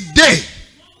this day,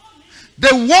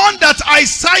 the one that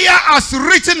Isaiah has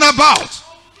written about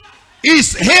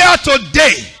is here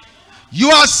today. You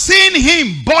are seeing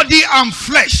him, body and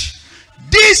flesh.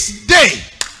 this day,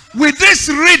 with this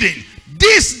reading,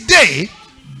 this day,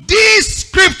 this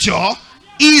scripture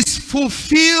is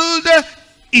fulfilled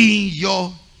in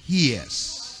your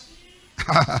ears.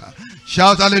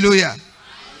 Shout hallelujah.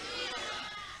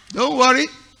 Don't worry.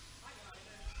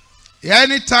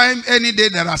 Anytime, any day,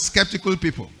 there are skeptical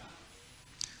people.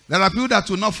 There are people that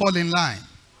will not fall in line.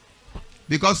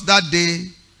 Because that day,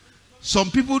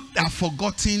 some people have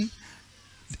forgotten.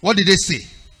 What did they say?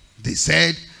 They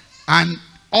said, and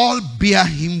all bear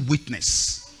him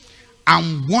witness,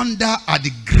 and wonder at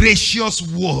the gracious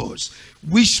words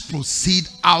which proceed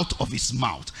out of his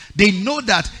mouth. They know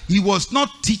that he was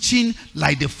not teaching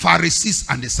like the Pharisees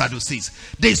and the Sadducees.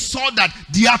 They saw that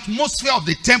the atmosphere of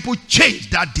the temple changed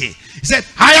that day. He said,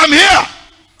 I am here.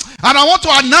 And I want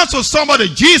to announce to somebody,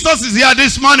 Jesus is here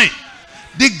this morning.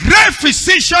 The great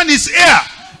physician is here.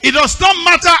 It does not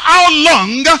matter how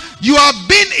long you have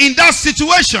been in that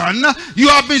situation. You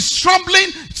have been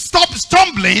stumbling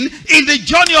in the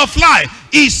journey of life.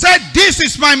 He said, this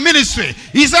is my ministry.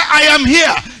 He said, I am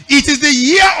here. It is the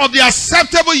year of the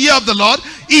acceptable year of the Lord.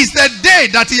 It's the day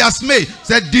that he has made. He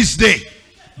said, this day,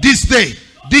 this day,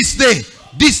 this day,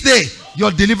 this day,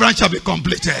 your deliverance shall be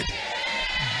completed.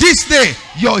 This day,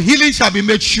 your healing shall be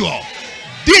made sure.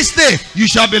 This day, you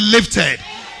shall be lifted.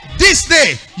 This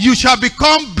day, you shall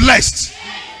become blessed.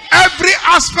 Every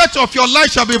aspect of your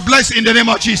life shall be blessed in the name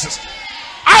of Jesus.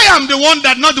 I am the one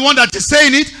that, not the one that is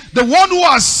saying it, the one who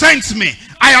has sent me.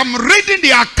 I am reading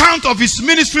the account of his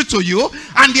ministry to you,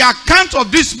 and the account of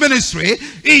this ministry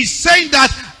is saying that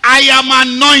I am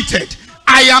anointed.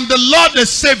 I am the Lord the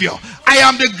Savior. I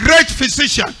am the great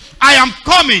physician. I am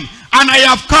coming, and I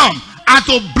have come, and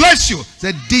to bless you.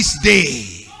 Say, this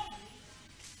day.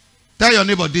 Tell your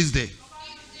neighbor, this day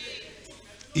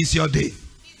is your day.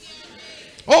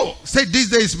 Oh, say, this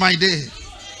day is my day.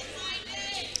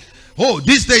 Oh,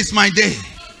 this day is my day.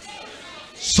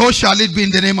 So shall it be in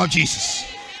the name of Jesus.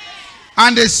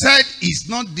 And they said, is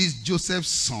not this Joseph's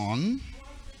son?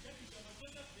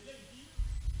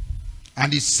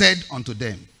 And he said unto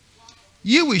them,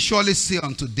 ye will surely say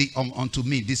unto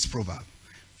me this proverb,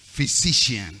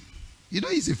 physician. You know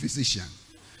he's a physician.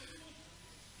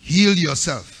 Heal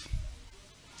yourself.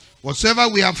 Whatsoever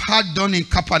we have had done in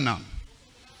Capernaum,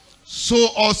 so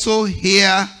also do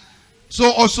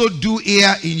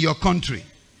here in your country.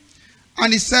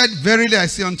 And he said, verily I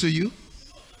say unto you,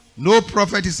 no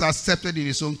prophet is accepted in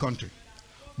his own country.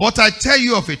 But I tell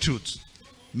you of a truth,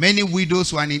 many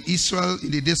widows were in Israel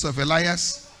in the days of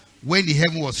Elias, when the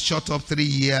heaven was shut up 3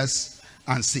 years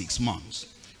and 6 months,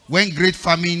 when great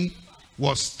famine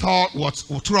was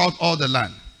throughout all the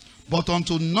land. But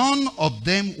unto none of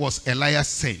them was Elias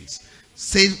sent,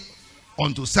 save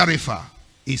unto Zarephath,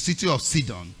 a city of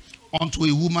Sidon, unto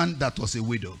a woman that was a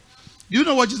widow. Do you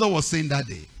know what Jesus was saying that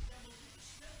day?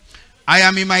 I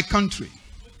am in my country.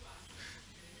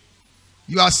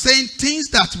 You are saying things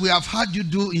that we have had you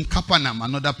do in Capernaum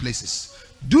and other places.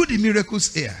 Do the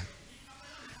miracles here.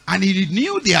 And he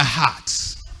knew their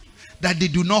hearts, that they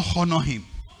do not honor him.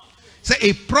 Say,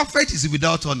 a prophet is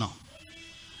without honor.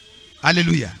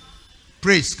 Hallelujah.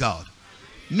 Praise God.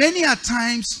 Many a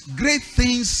times, great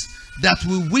things that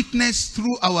we witness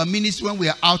through our ministry when we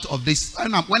are out of this,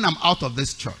 when I'm out of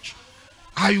this church.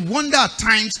 I wonder at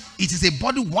times, it is a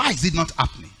body, why is it not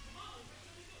happening?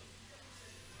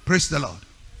 Praise the Lord.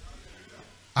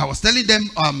 I was telling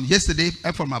them yesterday,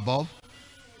 from above,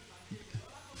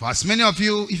 for as many of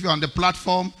you, if you're on the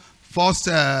platform,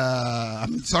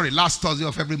 last Thursday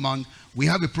of every month, we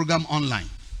have a program online.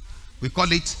 We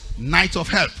call it Night of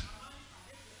Help.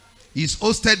 It's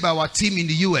hosted by our team in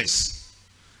the US.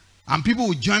 And people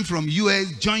will join from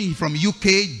US, join from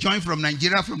UK, join from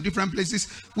Nigeria, from different places.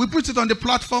 We put it on the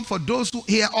platform for those who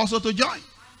here also to join.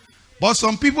 But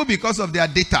some people, because of their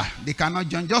data, they cannot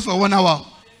join just for 1 hour.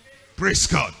 Praise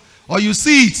God. Or you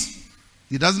see it.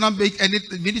 It does not make any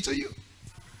meaning to you.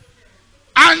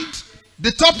 And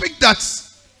the topic that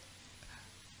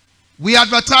we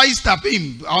advertised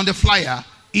on the flyer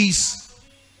is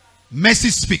Mercy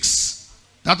Speaks.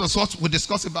 That was what we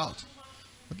discussed about.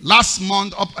 Upper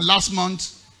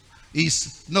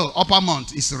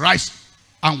month is Rise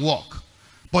and Walk.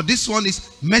 But this one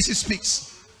is Mercy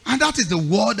Speaks. And that is the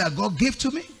word that God gave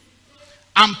to me.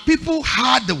 And people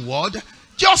heard the word,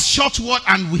 just short word,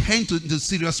 and we went into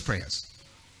serious prayers.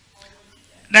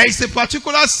 There is a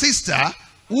particular sister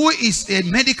who is a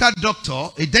medical doctor,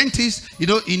 a dentist,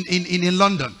 in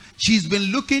London. She's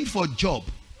been looking for a job.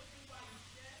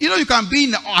 You can be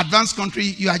in an advanced country,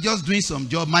 you are just doing some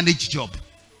job, managed job.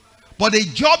 But a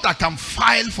job that can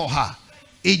file for her,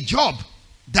 a job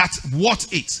that's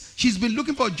worth it. She's been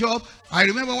looking for a job I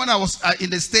remember when I was in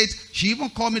the States, she even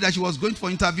called me that she was going for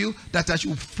interview, that I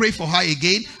should pray for her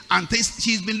again. And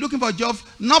she's been looking for a job,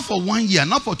 not for 1 year,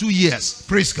 not for 2 years.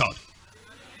 Praise God.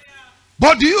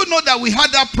 But do you know that we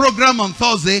had that program on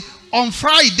Thursday? On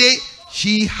Friday,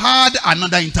 she had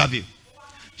another interview.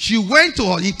 She went to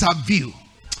her interview.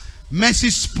 Mercy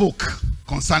spoke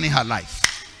concerning her life.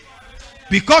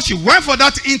 Because she went for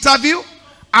that interview,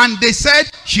 and they said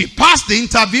she passed the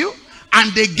interview,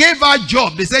 and they gave her a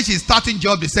job. They said she's starting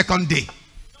job the second day.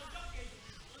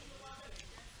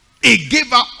 It gave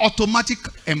her automatic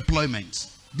employment.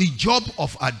 The job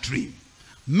of her dream.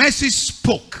 Mercy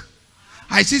spoke.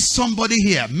 I see somebody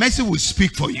here. Mercy will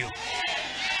speak for you.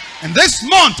 And this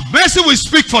month, mercy will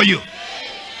speak for you.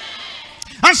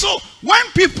 And so, when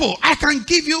people, I can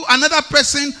give you another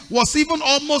person was even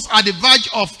almost at the verge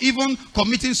of even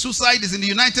committing suicide, is in the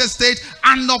United States,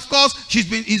 and of course he's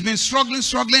been struggling,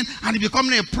 and it's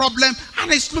becoming a problem,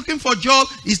 and he's looking for a job.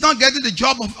 He's not getting the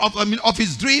job of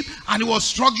his dream, and he was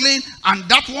struggling, and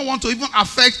that one want to even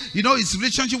affect, you know, his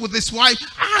relationship with his wife,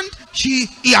 and he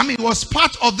was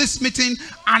part of this meeting,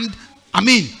 and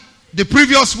the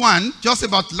previous one just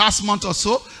about last month or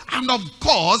so, and of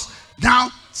course now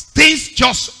things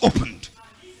just opened.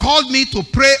 Called me to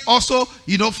pray also,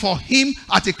 you know, for him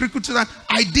at a critical time.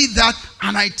 I did that,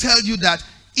 and I tell you that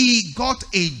he got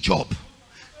a job.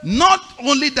 Not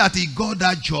only that he got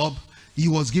that job, he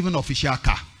was given official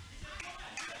car.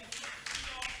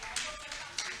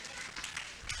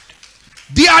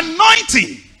 The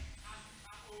anointing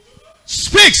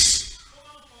speaks.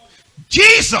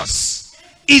 Jesus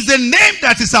is the name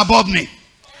that is above name.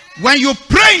 When you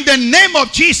pray in the name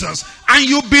of Jesus and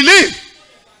you believe,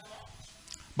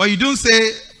 but you don't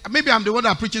say, maybe I'm the one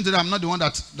that preaching today, I'm not the one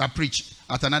that preach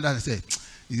at another. I say,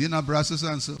 is it not brother so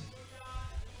and so?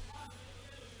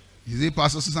 Is it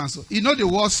pastor so and so? You know the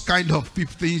worst kind of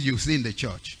things you see in the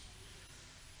church.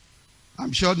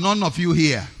 I'm sure none of you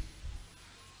here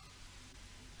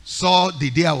saw the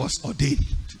day I was ordained.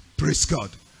 Praise God.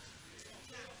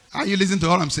 Are you listening to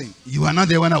what I'm saying? You are not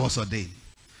there when I was ordained.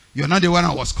 You are not the one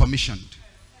I was commissioned.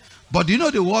 But you know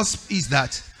the worst is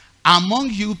that among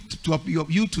you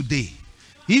today,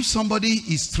 if somebody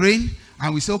is trained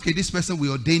and we say, okay, this person, we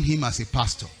ordain him as a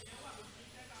pastor.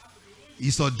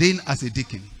 He's ordained as a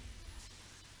deacon.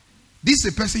 This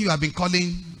is a person you have been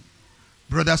calling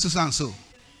brother so and so.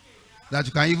 That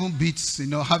you can even beat, you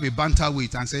know, have a banter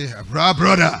with and say,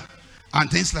 brother.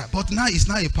 And things like that. But now he's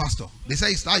not a pastor. They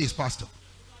say it's not his pastor.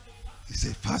 He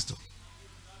said, pastor.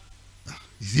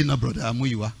 Is he not brother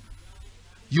Amuyua?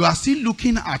 You are still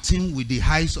looking at him with the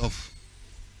eyes of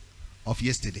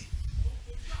yesterday.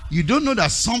 You don't know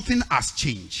that something has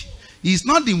changed. He's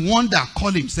not the one that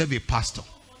called himself a pastor.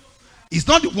 He's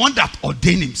not the one that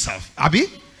ordained himself. Abi?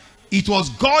 It was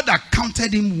God that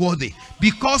counted him worthy.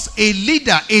 Because a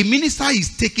leader, a minister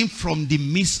is taken from the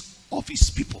midst of his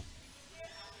people.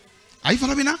 Are you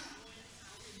following me now?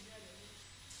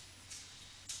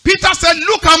 Peter said,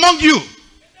 look among you.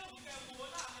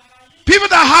 People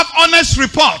that have honest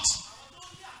reports,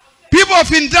 people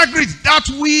of integrity, that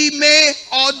we may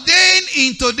ordain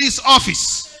into this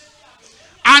office.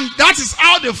 And that is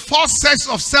how the first set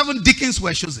of 7 deacons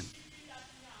were chosen.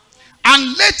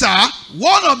 And later,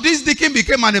 one of these deacons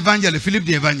became an evangelist, Philip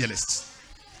the evangelist.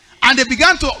 And they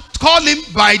began to call him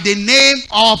by the name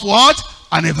of what?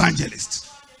 An evangelist.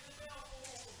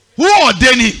 Who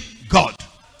ordained him? God.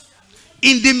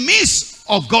 In the midst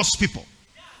of God's people.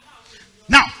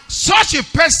 Now, such a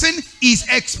person is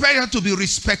expected to be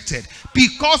respected.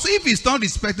 Because if he's not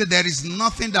respected, there is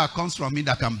nothing that comes from him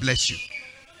that can bless you.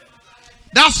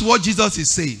 That's what Jesus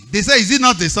is saying. They say, is he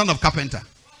not the son of carpenter?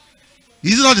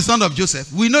 Is he not the son of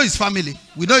Joseph? We know his family.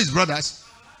 We know his brothers.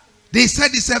 They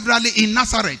said it severally in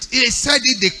Nazareth. They said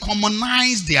it, they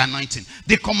commonized the anointing.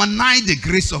 They commonized the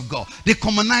grace of God. They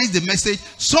commonized the message.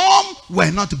 Some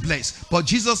were not blessed. But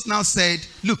Jesus now said,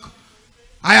 look,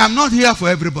 I am not here for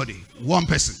everybody. One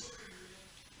person.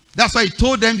 That's why he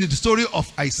told them the story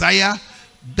of Isaiah.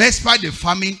 Despite the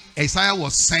famine, Isaiah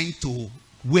was sent to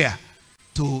where?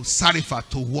 To Sarepha,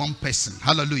 to one person.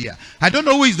 Hallelujah. I don't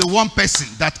know who is the one person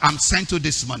that I'm sent to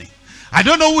this morning. I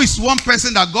don't know who is one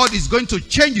person that God is going to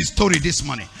change his story this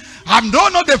morning. I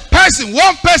don't know the person,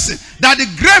 one person that the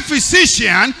great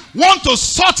physician want to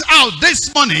sort out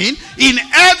this morning in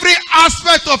every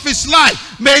aspect of his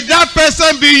life. May that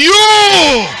person be you.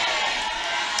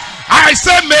 I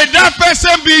said, may that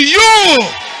person be you.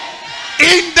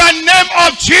 In the name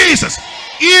of Jesus.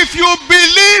 If you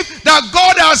believe that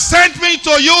God has sent me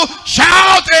to you,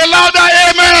 shout a louder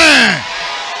amen.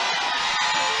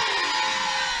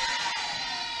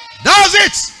 That's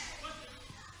it.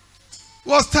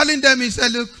 was telling them, he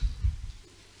said, look,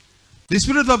 the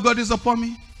Spirit of God is upon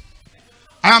me.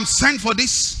 I am sent for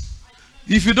this.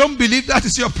 If you don't believe, that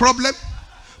is your problem.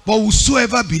 But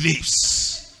whosoever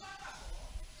believes.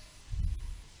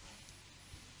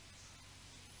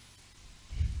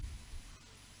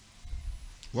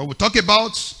 What we talk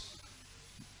about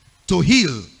to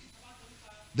heal,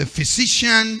 the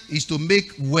physician is to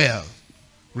make well,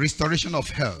 restoration of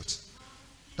health.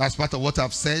 That's part of what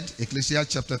I've said,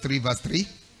 Ecclesiastes chapter 3 verse 3.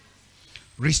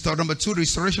 Number 2,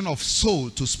 restoration of soul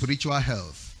to spiritual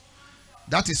health.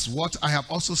 That is what I have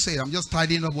also said. I'm just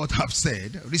tidying up what I've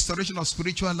said. Restoration of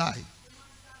spiritual life.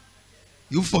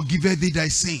 You forgive thee thy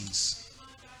sins.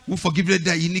 Who forgive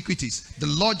thy iniquities. The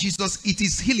Lord Jesus, it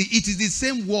is healing. It is the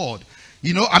same word.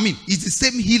 You know, it's the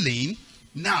same healing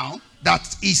now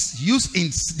that is used in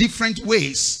different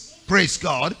ways. Praise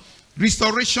God.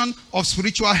 Restoration of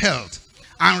spiritual health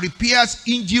and repairs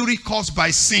injury caused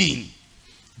by sin.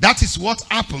 That is what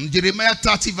happened. Jeremiah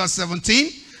 30 verse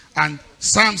 17 and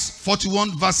Psalms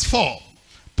 41 verse 4.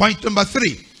 Point number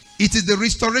 3. It is the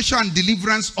restoration and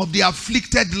deliverance of the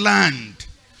afflicted land.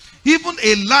 Even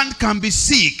a land can be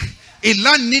sick. A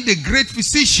land needs a great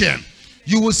physician.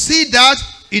 You will see that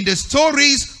in the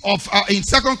stories of in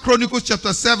 2 Chronicles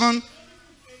chapter 7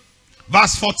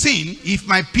 verse 14. If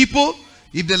my people,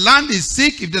 if the land is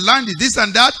sick, if the land is this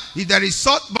and that, if there is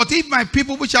salt, but if my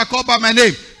people which are called by my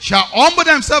name shall humble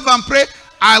themselves and pray,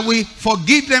 I will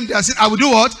forgive them their sin. I will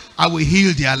do what? I will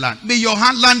heal their land. May your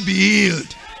land be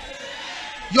healed.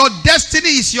 Your destiny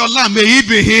is your land. May it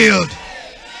be healed.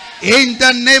 In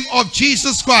the name of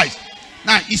Jesus Christ.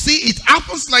 Now, you see, it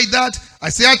happens like that.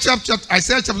 Isaiah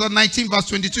chapter 19 verse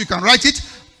 22. You can write it.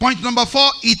 Point number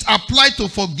 4, it applies to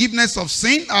forgiveness of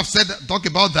sin. I've talk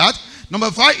about that.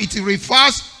 Number 5, it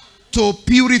refers to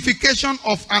purification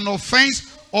of an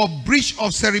offense or breach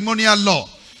of ceremonial law.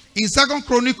 In 2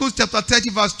 Chronicles chapter 30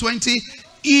 verse 20,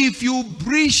 if you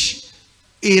breach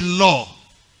a law,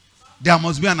 there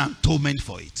must be an atonement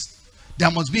for it.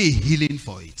 There must be a healing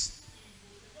for it.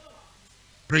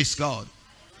 Praise God.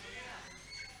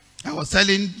 I was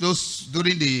telling those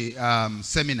during the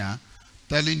seminar,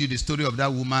 telling you the story of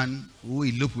that woman who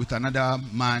eloped with another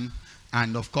man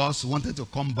and of course wanted to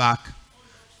come back.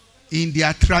 In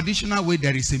their traditional way,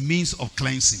 there is a means of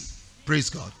cleansing. Praise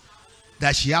God.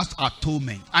 That she has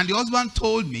atonement. And the husband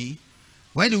told me,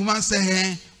 when the woman said,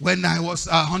 hey, when I was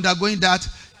undergoing that,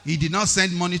 he did not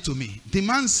send money to me. The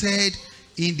man said,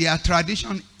 in their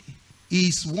tradition,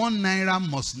 his 1 naira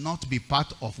must not be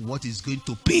part of what he's going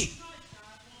to pay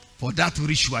for that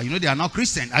ritual. You know, they are not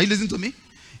Christian. Are you listening to me?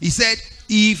 He said,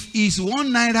 if his 1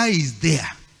 naira is there,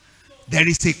 there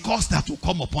is a cost that will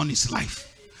come upon his life.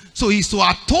 So he's to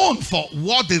atone for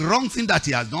what the wrong thing that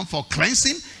he has done for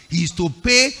cleansing. He is to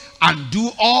pay and do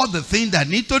all the things that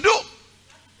need to do.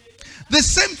 The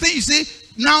same thing, you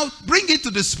see, now bring it to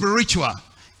the spiritual.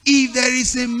 If there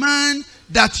is a man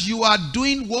that you are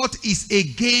doing what is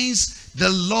against the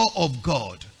law of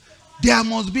God, there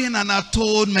must be an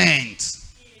atonement.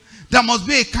 There must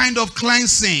be a kind of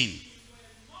cleansing.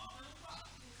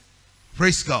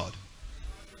 Praise God.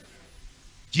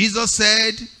 Jesus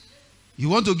said, you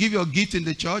want to give your gift in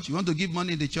the church, you want to give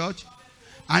money in the church,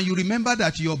 and you remember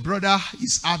that your brother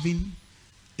is having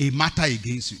a matter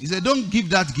against you. He said, don't give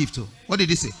that gift to. What did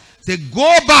he say? He said,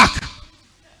 go back.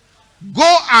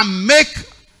 Go and make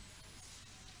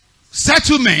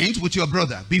settlement with your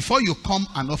brother before you come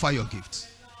and offer your gift.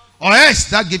 Or else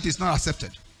that gift is not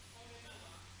accepted.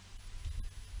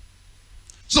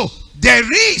 So, there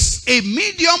is a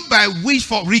medium by which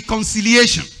for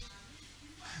reconciliation.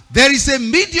 There is a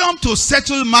medium to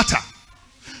settle matter.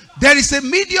 There is a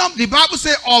medium, the Bible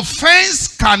says,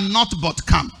 offense cannot but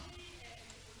come.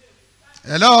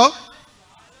 Hello?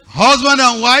 Husband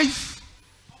and wife,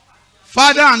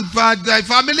 father and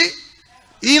family,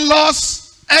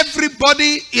 in-laws,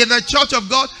 everybody in the church of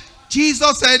God.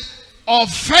 Jesus said,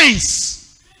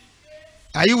 offense,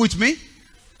 are you with me?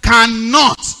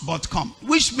 Cannot but come.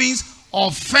 Which means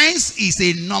offense is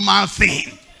a normal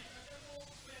thing.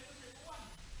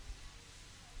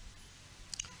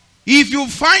 If you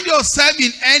find yourself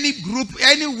in any group,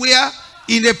 anywhere,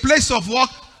 in a place of work,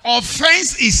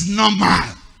 offense is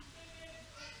normal.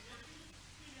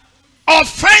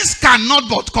 Offense cannot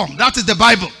but come. That is the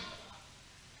Bible.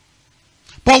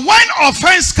 But when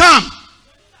offense comes,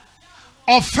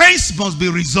 offense must be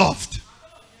resolved.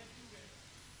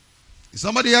 Is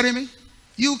somebody hearing me?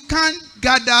 You can't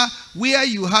gather where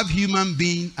you have human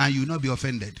being and you not be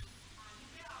offended.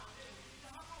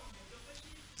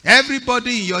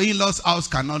 Everybody in your in-laws house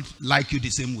cannot like you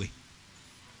the same way.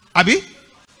 Abi?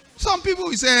 Some people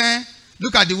will say,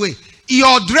 look at the way.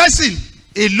 Your dressing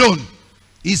alone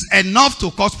is enough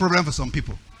to cause problem for some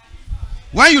people.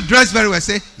 When you dress very well,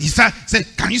 say,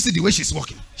 can you see the way she's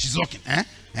walking? She's walking.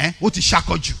 What is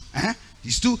shakoju?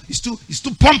 It's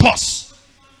too pompous.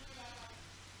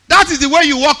 That is the way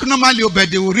you walk normally, but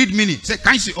they will read meaning. Say,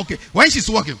 can you see? Okay, when she's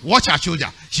walking, watch her shoulder.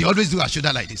 She always do her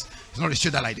shoulder like this. It's not a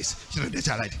shoulder like this. She's not a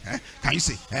shoulder like this. Can you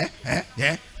see?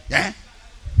 Yeah.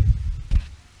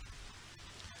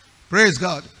 Praise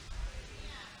God.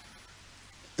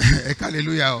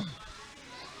 Hallelujah.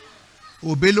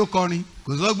 Obelo kọrin,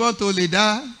 kò sọ́gbọ́n tó lè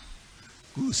dá,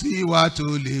 kò sí ìwà tó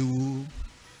lè wù,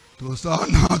 tó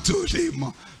sọ́nà tó lè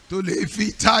mọ̀, tó lè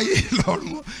fi táyé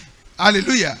lọ́rùn.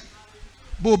 Hallelujah.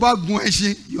 Bó bá gun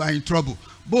ẹṣin, you are in trouble.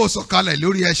 Bó sọ̀kalẹ̀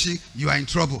lórí ẹṣin, you are in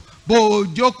trouble. Bó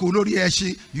jókòó lórí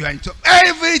ẹṣin, you are in trouble.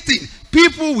 Everything.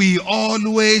 People will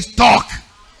always talk.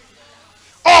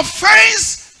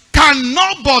 Offense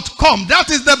cannot but come.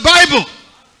 That is the Bible.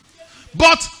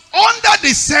 But under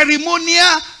the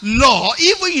ceremonial law,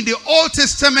 even in the Old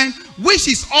Testament, which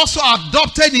is also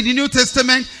adopted in the New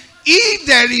Testament, if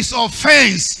there is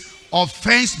offense,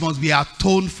 offense must be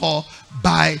atoned for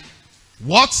by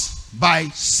what? By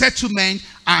settlement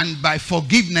and by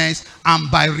forgiveness and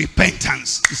by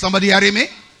repentance. Is somebody hearing me?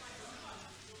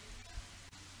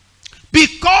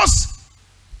 Because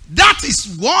that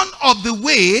is one of the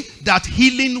way that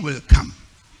healing will come.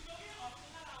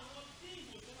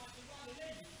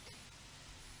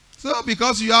 So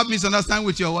because you have misunderstanding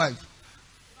with your wife,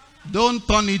 don't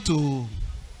turn it to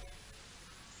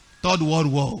third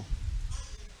world war.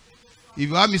 If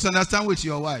you have misunderstanding with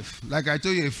your wife, like I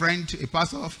told you, a friend, a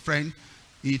pastor friend,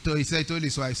 he told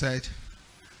his wife, said,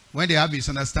 when they have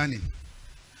misunderstanding,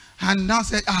 and now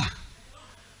said,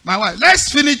 my wife,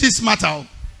 let's finish this matter.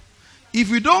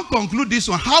 If we don't conclude this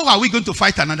one, how are we going to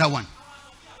fight another one?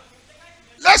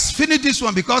 Let's finish this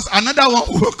one because another one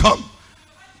will come.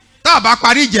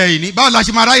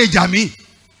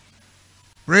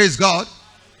 Praise God.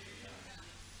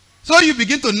 So you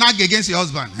begin to nag against your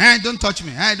husband. Don't touch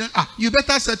me. You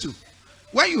better settle.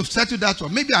 When you settle that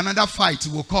one, maybe another fight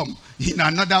will come in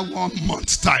another 1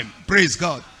 month's time. Praise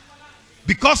God.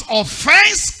 Because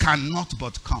offense cannot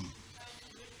but come.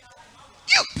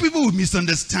 You people will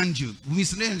misunderstand you.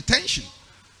 Misunderstand intention.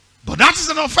 But that is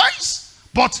an offense.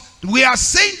 But we are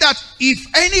saying that if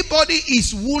anybody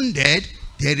is wounded,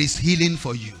 there is healing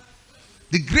for you.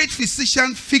 The great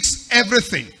physician fixed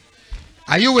everything.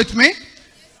 Are you with me?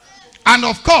 And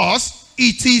of course,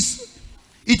 it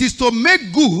is to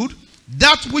make good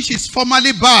that which is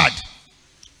formerly bad.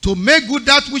 To make good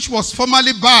that which was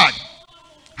formerly bad.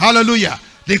 Hallelujah.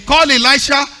 They called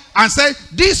Elisha and said,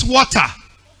 this water,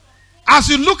 as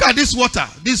you look at this water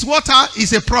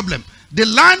is a problem. The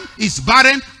land is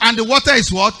barren and the water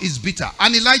is what? Is bitter.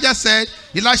 And Elisha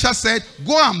said,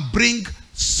 go and bring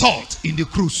salt in the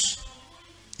cruse,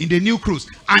 in the new cruse.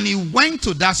 And he went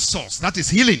to that source, that is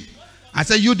healing, and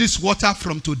said, you this water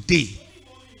from today,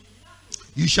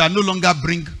 you shall no longer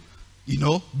bring,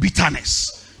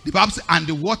 bitterness. The Bible says, and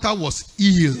the water was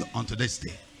healed unto this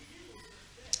day.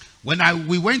 When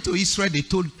we went to Israel, they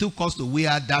took us to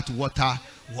where that water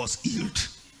was healed.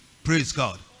 Praise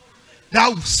God.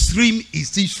 That stream is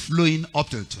still flowing up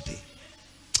till today.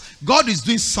 God is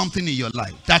doing something in your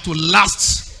life that will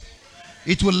last.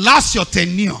 It will last your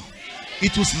tenure.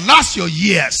 It will last your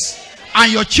years.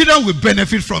 And your children will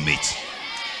benefit from it.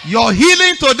 Your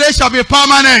healing today shall be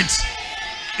permanent.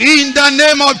 In the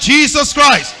name of Jesus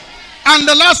Christ. And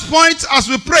the last point as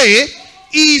we pray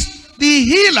is the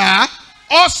healer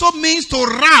also means to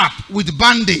wrap with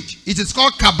bandage. It is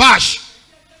called kabash.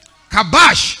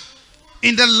 Kabash.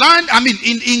 In the land,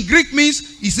 in Greek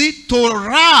means, you see, to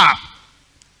wrap.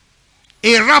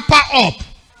 A wrapper up.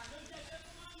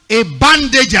 A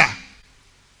bandager.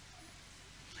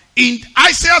 In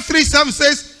Isaiah 3:7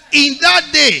 says, in that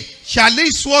day shall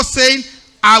he swear, saying,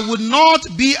 I will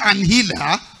not be an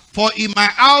healer, for in my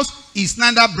house is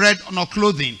neither bread nor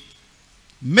clothing.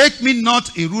 Make me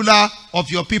not a ruler of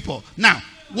your people. Now,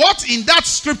 what in that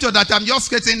scripture that I'm just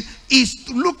getting is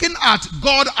looking at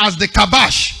God as the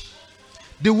kabash.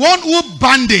 The one who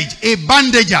bandage, a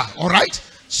bandager, all right?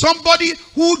 Somebody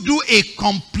who do a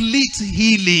complete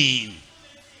healing.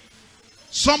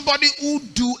 Somebody who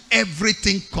do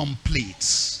everything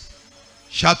complete.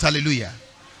 Shout hallelujah.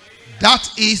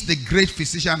 That is the great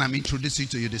physician I'm introducing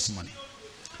to you this morning.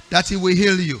 That he will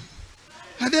heal you.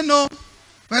 I don't know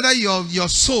whether your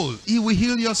soul, he will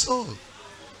heal your soul.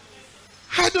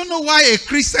 I don't know why a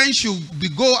Christian should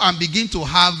go and begin to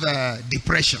have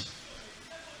depression.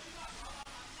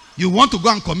 You want to go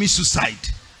and commit suicide.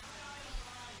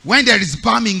 When there is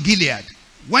balm in Gilead.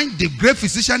 When the great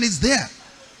physician is there.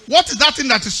 What is that thing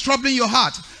that is troubling your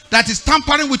heart? That is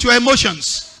tampering with your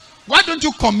emotions? Why don't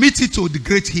you commit it to the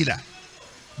great healer?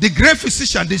 The great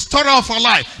physician, the restorer of our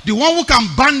life, the one who can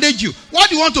bandage you. Why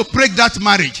do you want to break that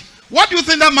marriage? Why do you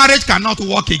think that marriage cannot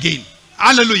work again?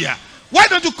 Hallelujah. Why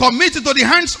don't you commit it to the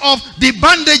hands of the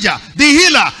bandager, the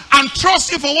healer, and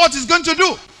trust him for what he's going to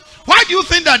do? Why do you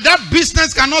think that that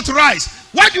business cannot rise?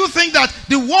 Why do you think that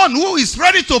the one who is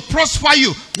ready to prosper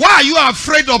you, why are you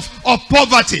afraid of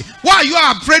poverty? Why are you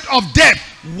afraid of death?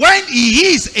 When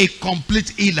he is a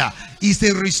complete healer, he's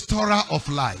a restorer of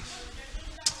life.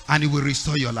 And he will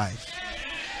restore your life.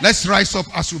 Let's rise up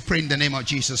as we pray in the name of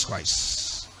Jesus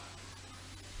Christ.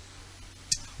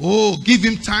 Oh, give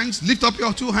him thanks. Lift up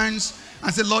your two hands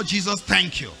and say, Lord Jesus,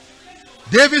 thank you.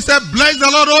 David said, bless the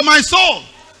Lord, oh my soul.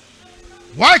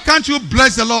 Why can't you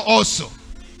bless the Lord also?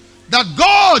 That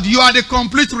God, you are the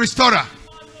complete restorer.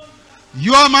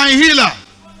 You are my healer.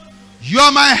 You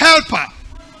are my helper.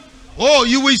 Oh,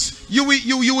 you will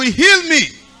heal me.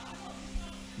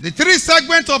 The three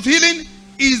segments of healing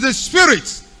is the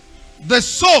spirit, the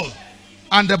soul,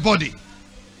 and the body.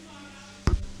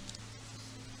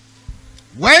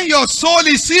 When your soul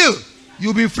is healed,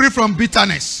 you'll be free from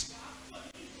bitterness.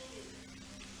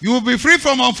 You will be free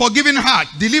from unforgiving heart,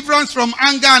 deliverance from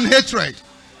anger and hatred,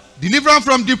 deliverance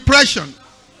from depression,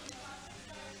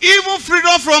 even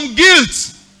freedom from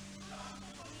guilt.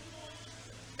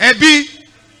 Ebi,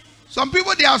 some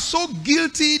people, they are so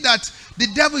guilty that the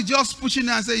devil is just pushing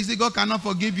them and saying, you see, God cannot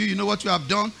forgive you. You know what you have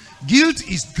done? Guilt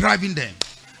is driving them.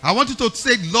 I want you to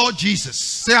say, Lord Jesus.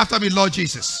 Say after me, Lord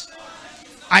Jesus.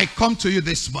 I come to you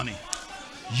this morning.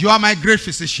 You are my great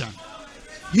physician.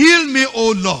 Heal me,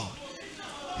 O Lord.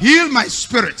 Heal my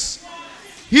spirits.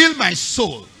 Heal my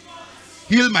soul.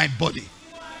 Heal my body.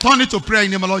 Turn it to prayer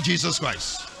in the name of Lord Jesus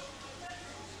Christ.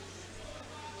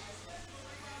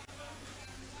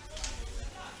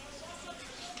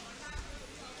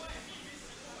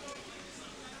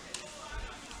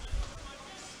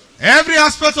 Every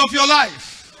aspect of your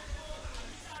life,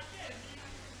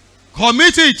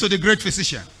 commit it to the great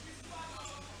physician.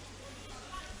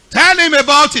 Tell him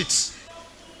about it.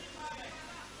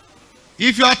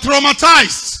 If you are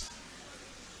traumatized,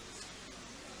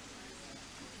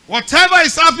 whatever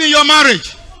is happening in your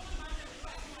marriage,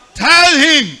 tell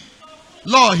him,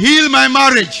 Lord, heal my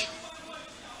marriage.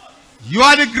 You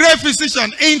are the great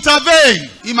physician. Intervene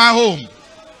in my home.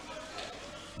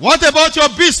 What about your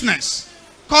business?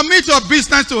 Commit your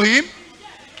business to him.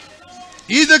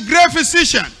 He's a great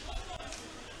physician.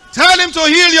 Tell him to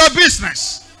heal your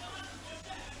business.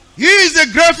 He is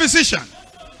a great physician.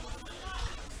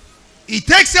 He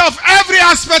takes care of every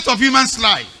aspect of human's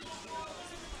life.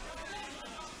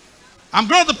 I'm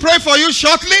going to pray for you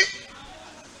shortly,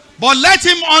 but let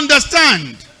him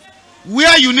understand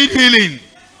where you need healing,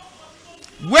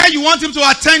 where you want him to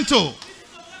attend to.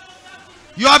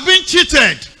 You are being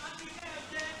cheated.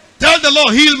 Tell the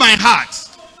Lord, heal my heart.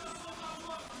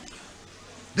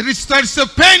 There is a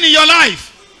pain in your life.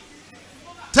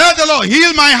 Tell the Lord,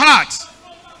 heal my heart.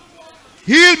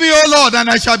 Heal me, O Lord, and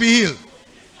I shall be healed.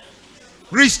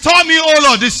 Restore me, O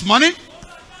Lord, this morning.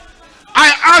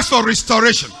 I ask for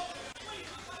restoration.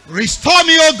 Restore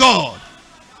me, O God.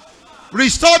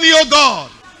 Restore me, O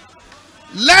God.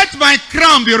 Let my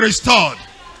crown be restored.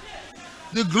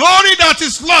 The glory that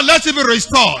is Lord, let it be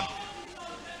restored.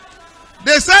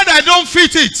 They said I don't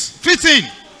fit in.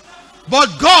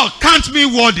 But God count me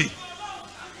worthy.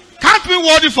 Count me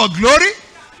worthy for glory.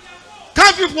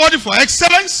 Count me worthy for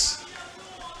excellence.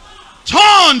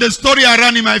 Turn the story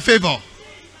around in my favor.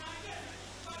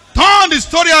 Turn the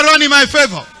story around in my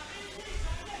favor.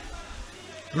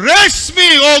 Raise me,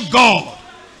 O God.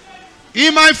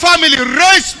 In my family,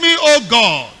 raise me, O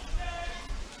God.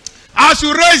 As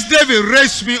you raise David,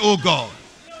 raise me, O God.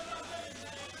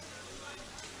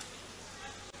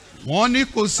 Wọ́n ní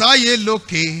kò sáyé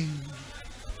lókè,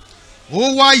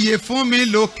 ó wáyé fún mi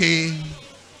lókè,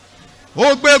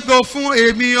 ó gbégbó fún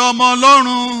èmi ọmọ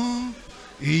Ọlọ́run,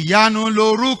 ìyanu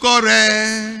lórúkọ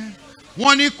rẹ̀.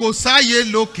 Wọ́n ní kò sáyé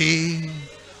lókè,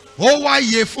 ó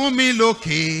wáyé fún mi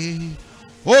lókè,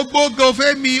 ó gbégbó fún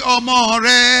èmi ọmọ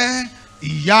rẹ̀,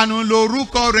 ìyanu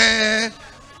lórúkọ rẹ̀.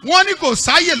 Wọ́n ní kò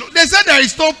sáyé lókè. They said there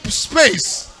is no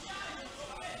space.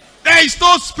 There is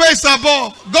no space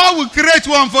above. God will create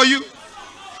one for you.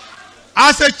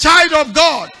 As a child of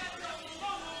God,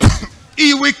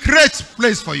 He will create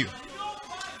place for you.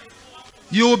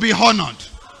 You will be honored.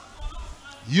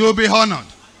 You will be honored.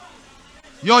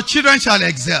 Your children shall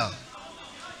excel.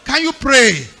 Can you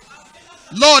pray?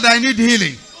 Lord, I need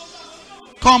healing.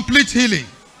 Complete healing.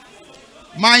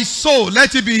 My soul,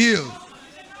 let it be healed.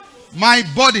 My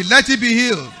body, let it be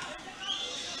healed.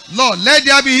 Lord, let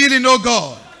there be healing, oh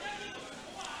God.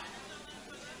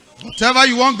 Whatever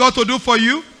you want God to do for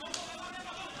you,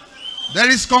 there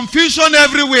is confusion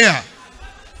everywhere.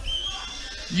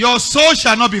 Your soul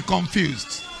shall not be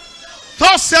confused.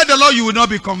 Thus said the Lord, you will not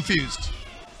be confused.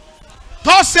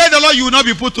 Thus said the Lord, you will not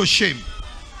be put to shame.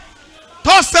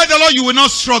 Thus said the Lord, you will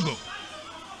not struggle.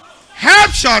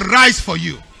 Help shall rise for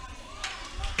you.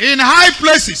 In high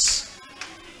places,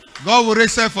 God will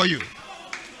raise up for you.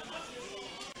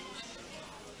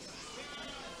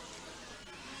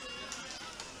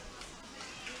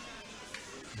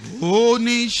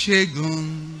 Oníṣègùn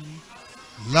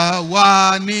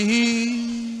làwa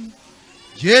ní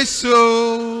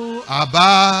Jésù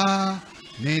àbánidárò,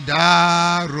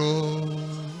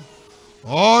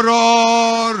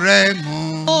 ọ̀rọ̀ rẹ̀ mú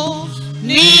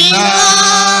ní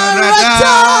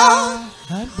láradá,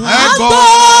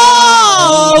 ẹ̀gbọ́n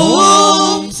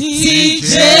ohùn ti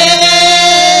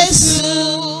Jésù,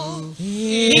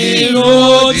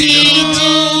 ìró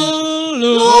dídùn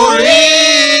lórí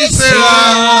ìsirà,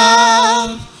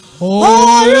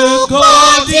 orúkọ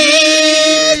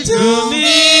dídùn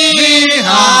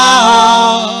níhà,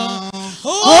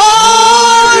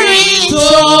 orin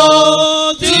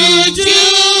tó dúdú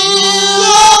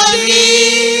lórí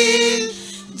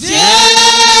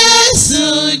Jésù,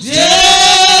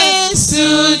 Jésù,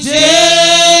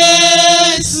 Jésù.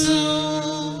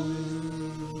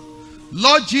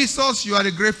 Lord Jesus, you are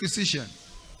a great physician.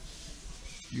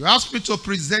 You asked me to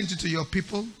present you to your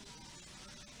people.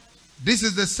 This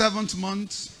is the 7th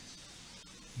month.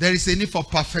 There is a need for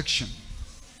perfection.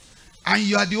 And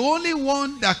you are the only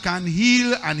one that can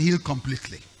heal and heal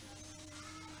completely.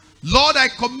 Lord, I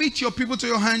commit your people to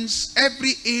your hands.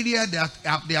 Every area that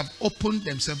they have opened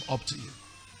themselves up to you.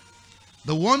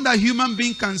 The one that human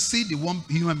being can see, the one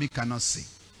human being cannot see.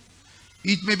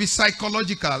 It may be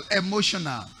psychological,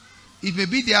 emotional. It may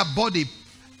be their body,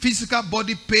 physical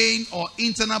body pain or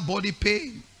internal body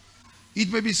pain. It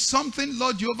may be something,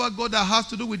 Lord Jehovah God, that has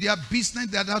to do with their business,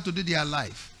 that has to do with their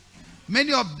life.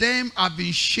 Many of them have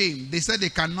been shamed. They said they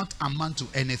cannot amount to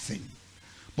anything.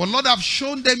 But Lord, I've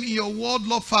shown them in your word,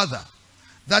 Lord Father,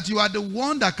 that you are the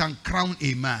one that can crown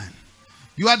a man.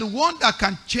 You are the one that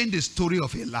can change the story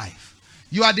of a life.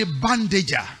 You are the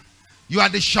bandager. You are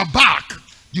the shabak,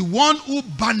 the one who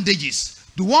bandages,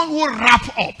 the one who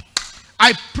wrap up.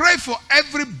 I pray for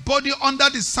everybody under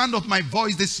the sound of my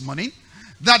voice this morning,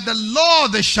 that the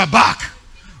Lord, the Shabbat,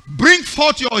 bring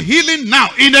forth your healing now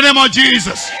in the name of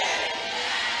Jesus.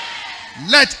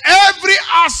 Let every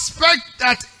aspect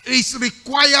that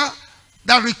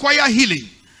require healing,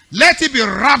 let it be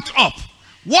wrapped up.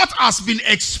 What has been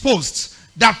exposed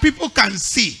that people can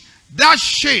see, that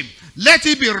shame, let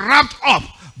it be wrapped up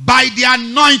by the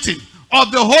anointing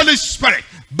of the Holy Spirit,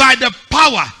 by the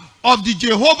power of the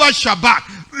Jehovah Shabbat.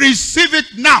 Receive it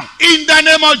now in the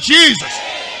name of Jesus.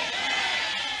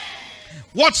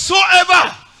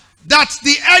 Whatsoever that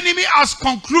the enemy has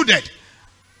concluded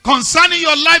concerning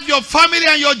your life, your family,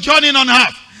 and your journey on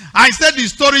earth, I said the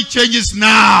story changes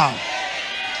now.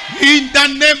 In the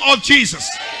name of Jesus.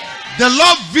 The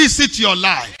Lord visit your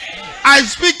life. I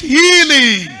speak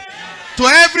healing to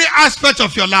every aspect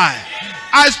of your life.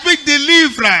 I speak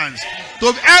deliverance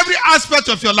to every aspect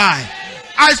of your life.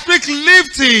 I speak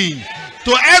lifting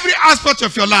to every aspect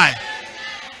of your life.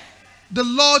 The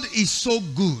Lord is so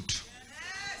good,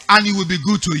 and he will be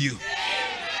good to you.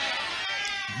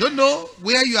 Don't know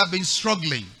where you have been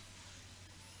struggling.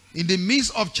 In the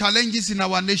midst of challenges in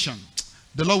our nation,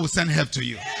 the Lord will send help to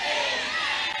you.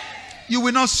 You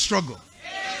will not struggle.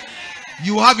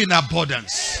 You will have in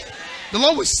abundance. The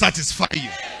Lord will satisfy you.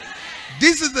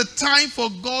 This is the time for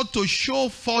God to show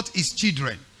forth his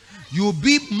children. You will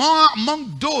be more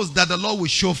among those that the Lord will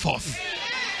show forth.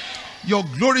 Your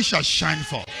glory shall shine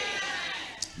forth.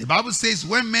 The Bible says,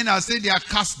 when men are saying they are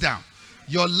cast down,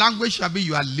 your language shall be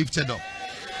you are lifted up.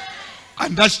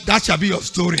 And that shall be your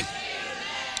story.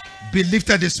 Be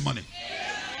lifted this morning.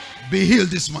 Be healed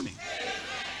this morning.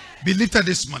 Be lifted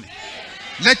this morning.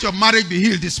 Let your marriage be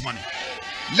healed this morning.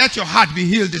 Let your heart be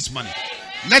healed this morning.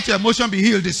 Let your emotion be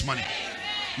healed this morning.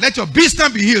 Let your business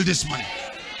be healed this morning.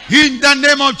 In the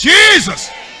name of Jesus.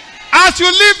 As you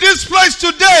leave this place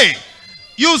today,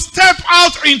 you step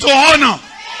out into honor.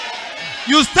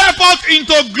 You step out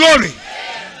into glory.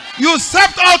 You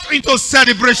step out into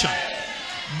celebration.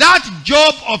 That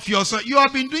job of yours, you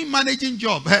have been doing managing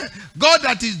job. God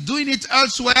that is doing it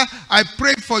elsewhere, I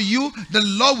pray for you, the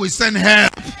Lord will send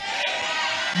help.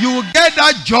 You will get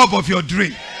that job of your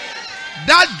dream.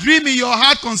 That dream in your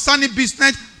heart concerning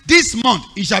business, this month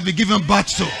it shall be given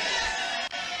birth to.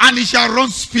 And it shall run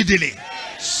speedily.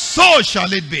 So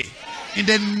shall it be. In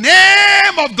the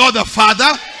name of God the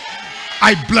Father,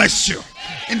 I bless you.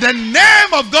 In the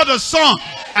name of God the Son,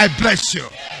 I bless you.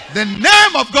 The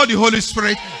name of God the Holy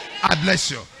Spirit, I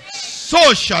bless you.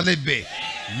 So shall it be.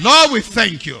 Lord, we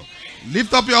thank you.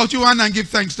 Lift up your two hands and give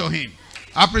thanks to him.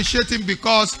 Appreciate him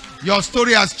because your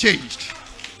story has changed.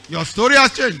 Your story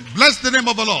has changed. Bless the name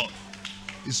of the Lord.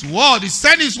 His word, he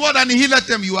sent his word and he healed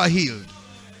them. You are healed.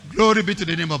 Glory be to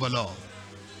the name of the Lord.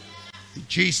 In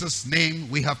Jesus' name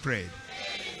we have prayed.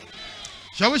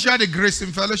 Shall we share the grace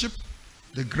in fellowship?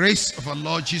 The grace of our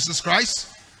Lord Jesus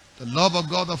Christ, the love of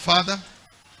God the Father,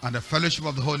 and the fellowship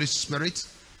of the Holy Spirit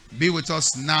be with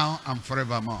us now and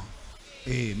forevermore.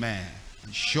 Amen.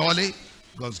 And surely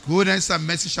God's goodness and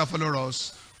mercy shall follow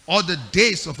us all the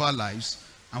days of our lives,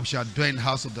 and we shall dwell in the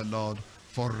house of the Lord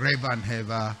forever and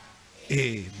ever.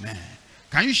 Amen.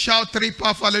 Can you shout three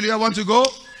powerful hallelujah? I want to go.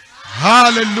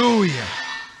 Hallelujah.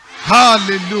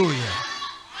 Hallelujah.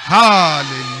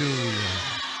 Hallelujah.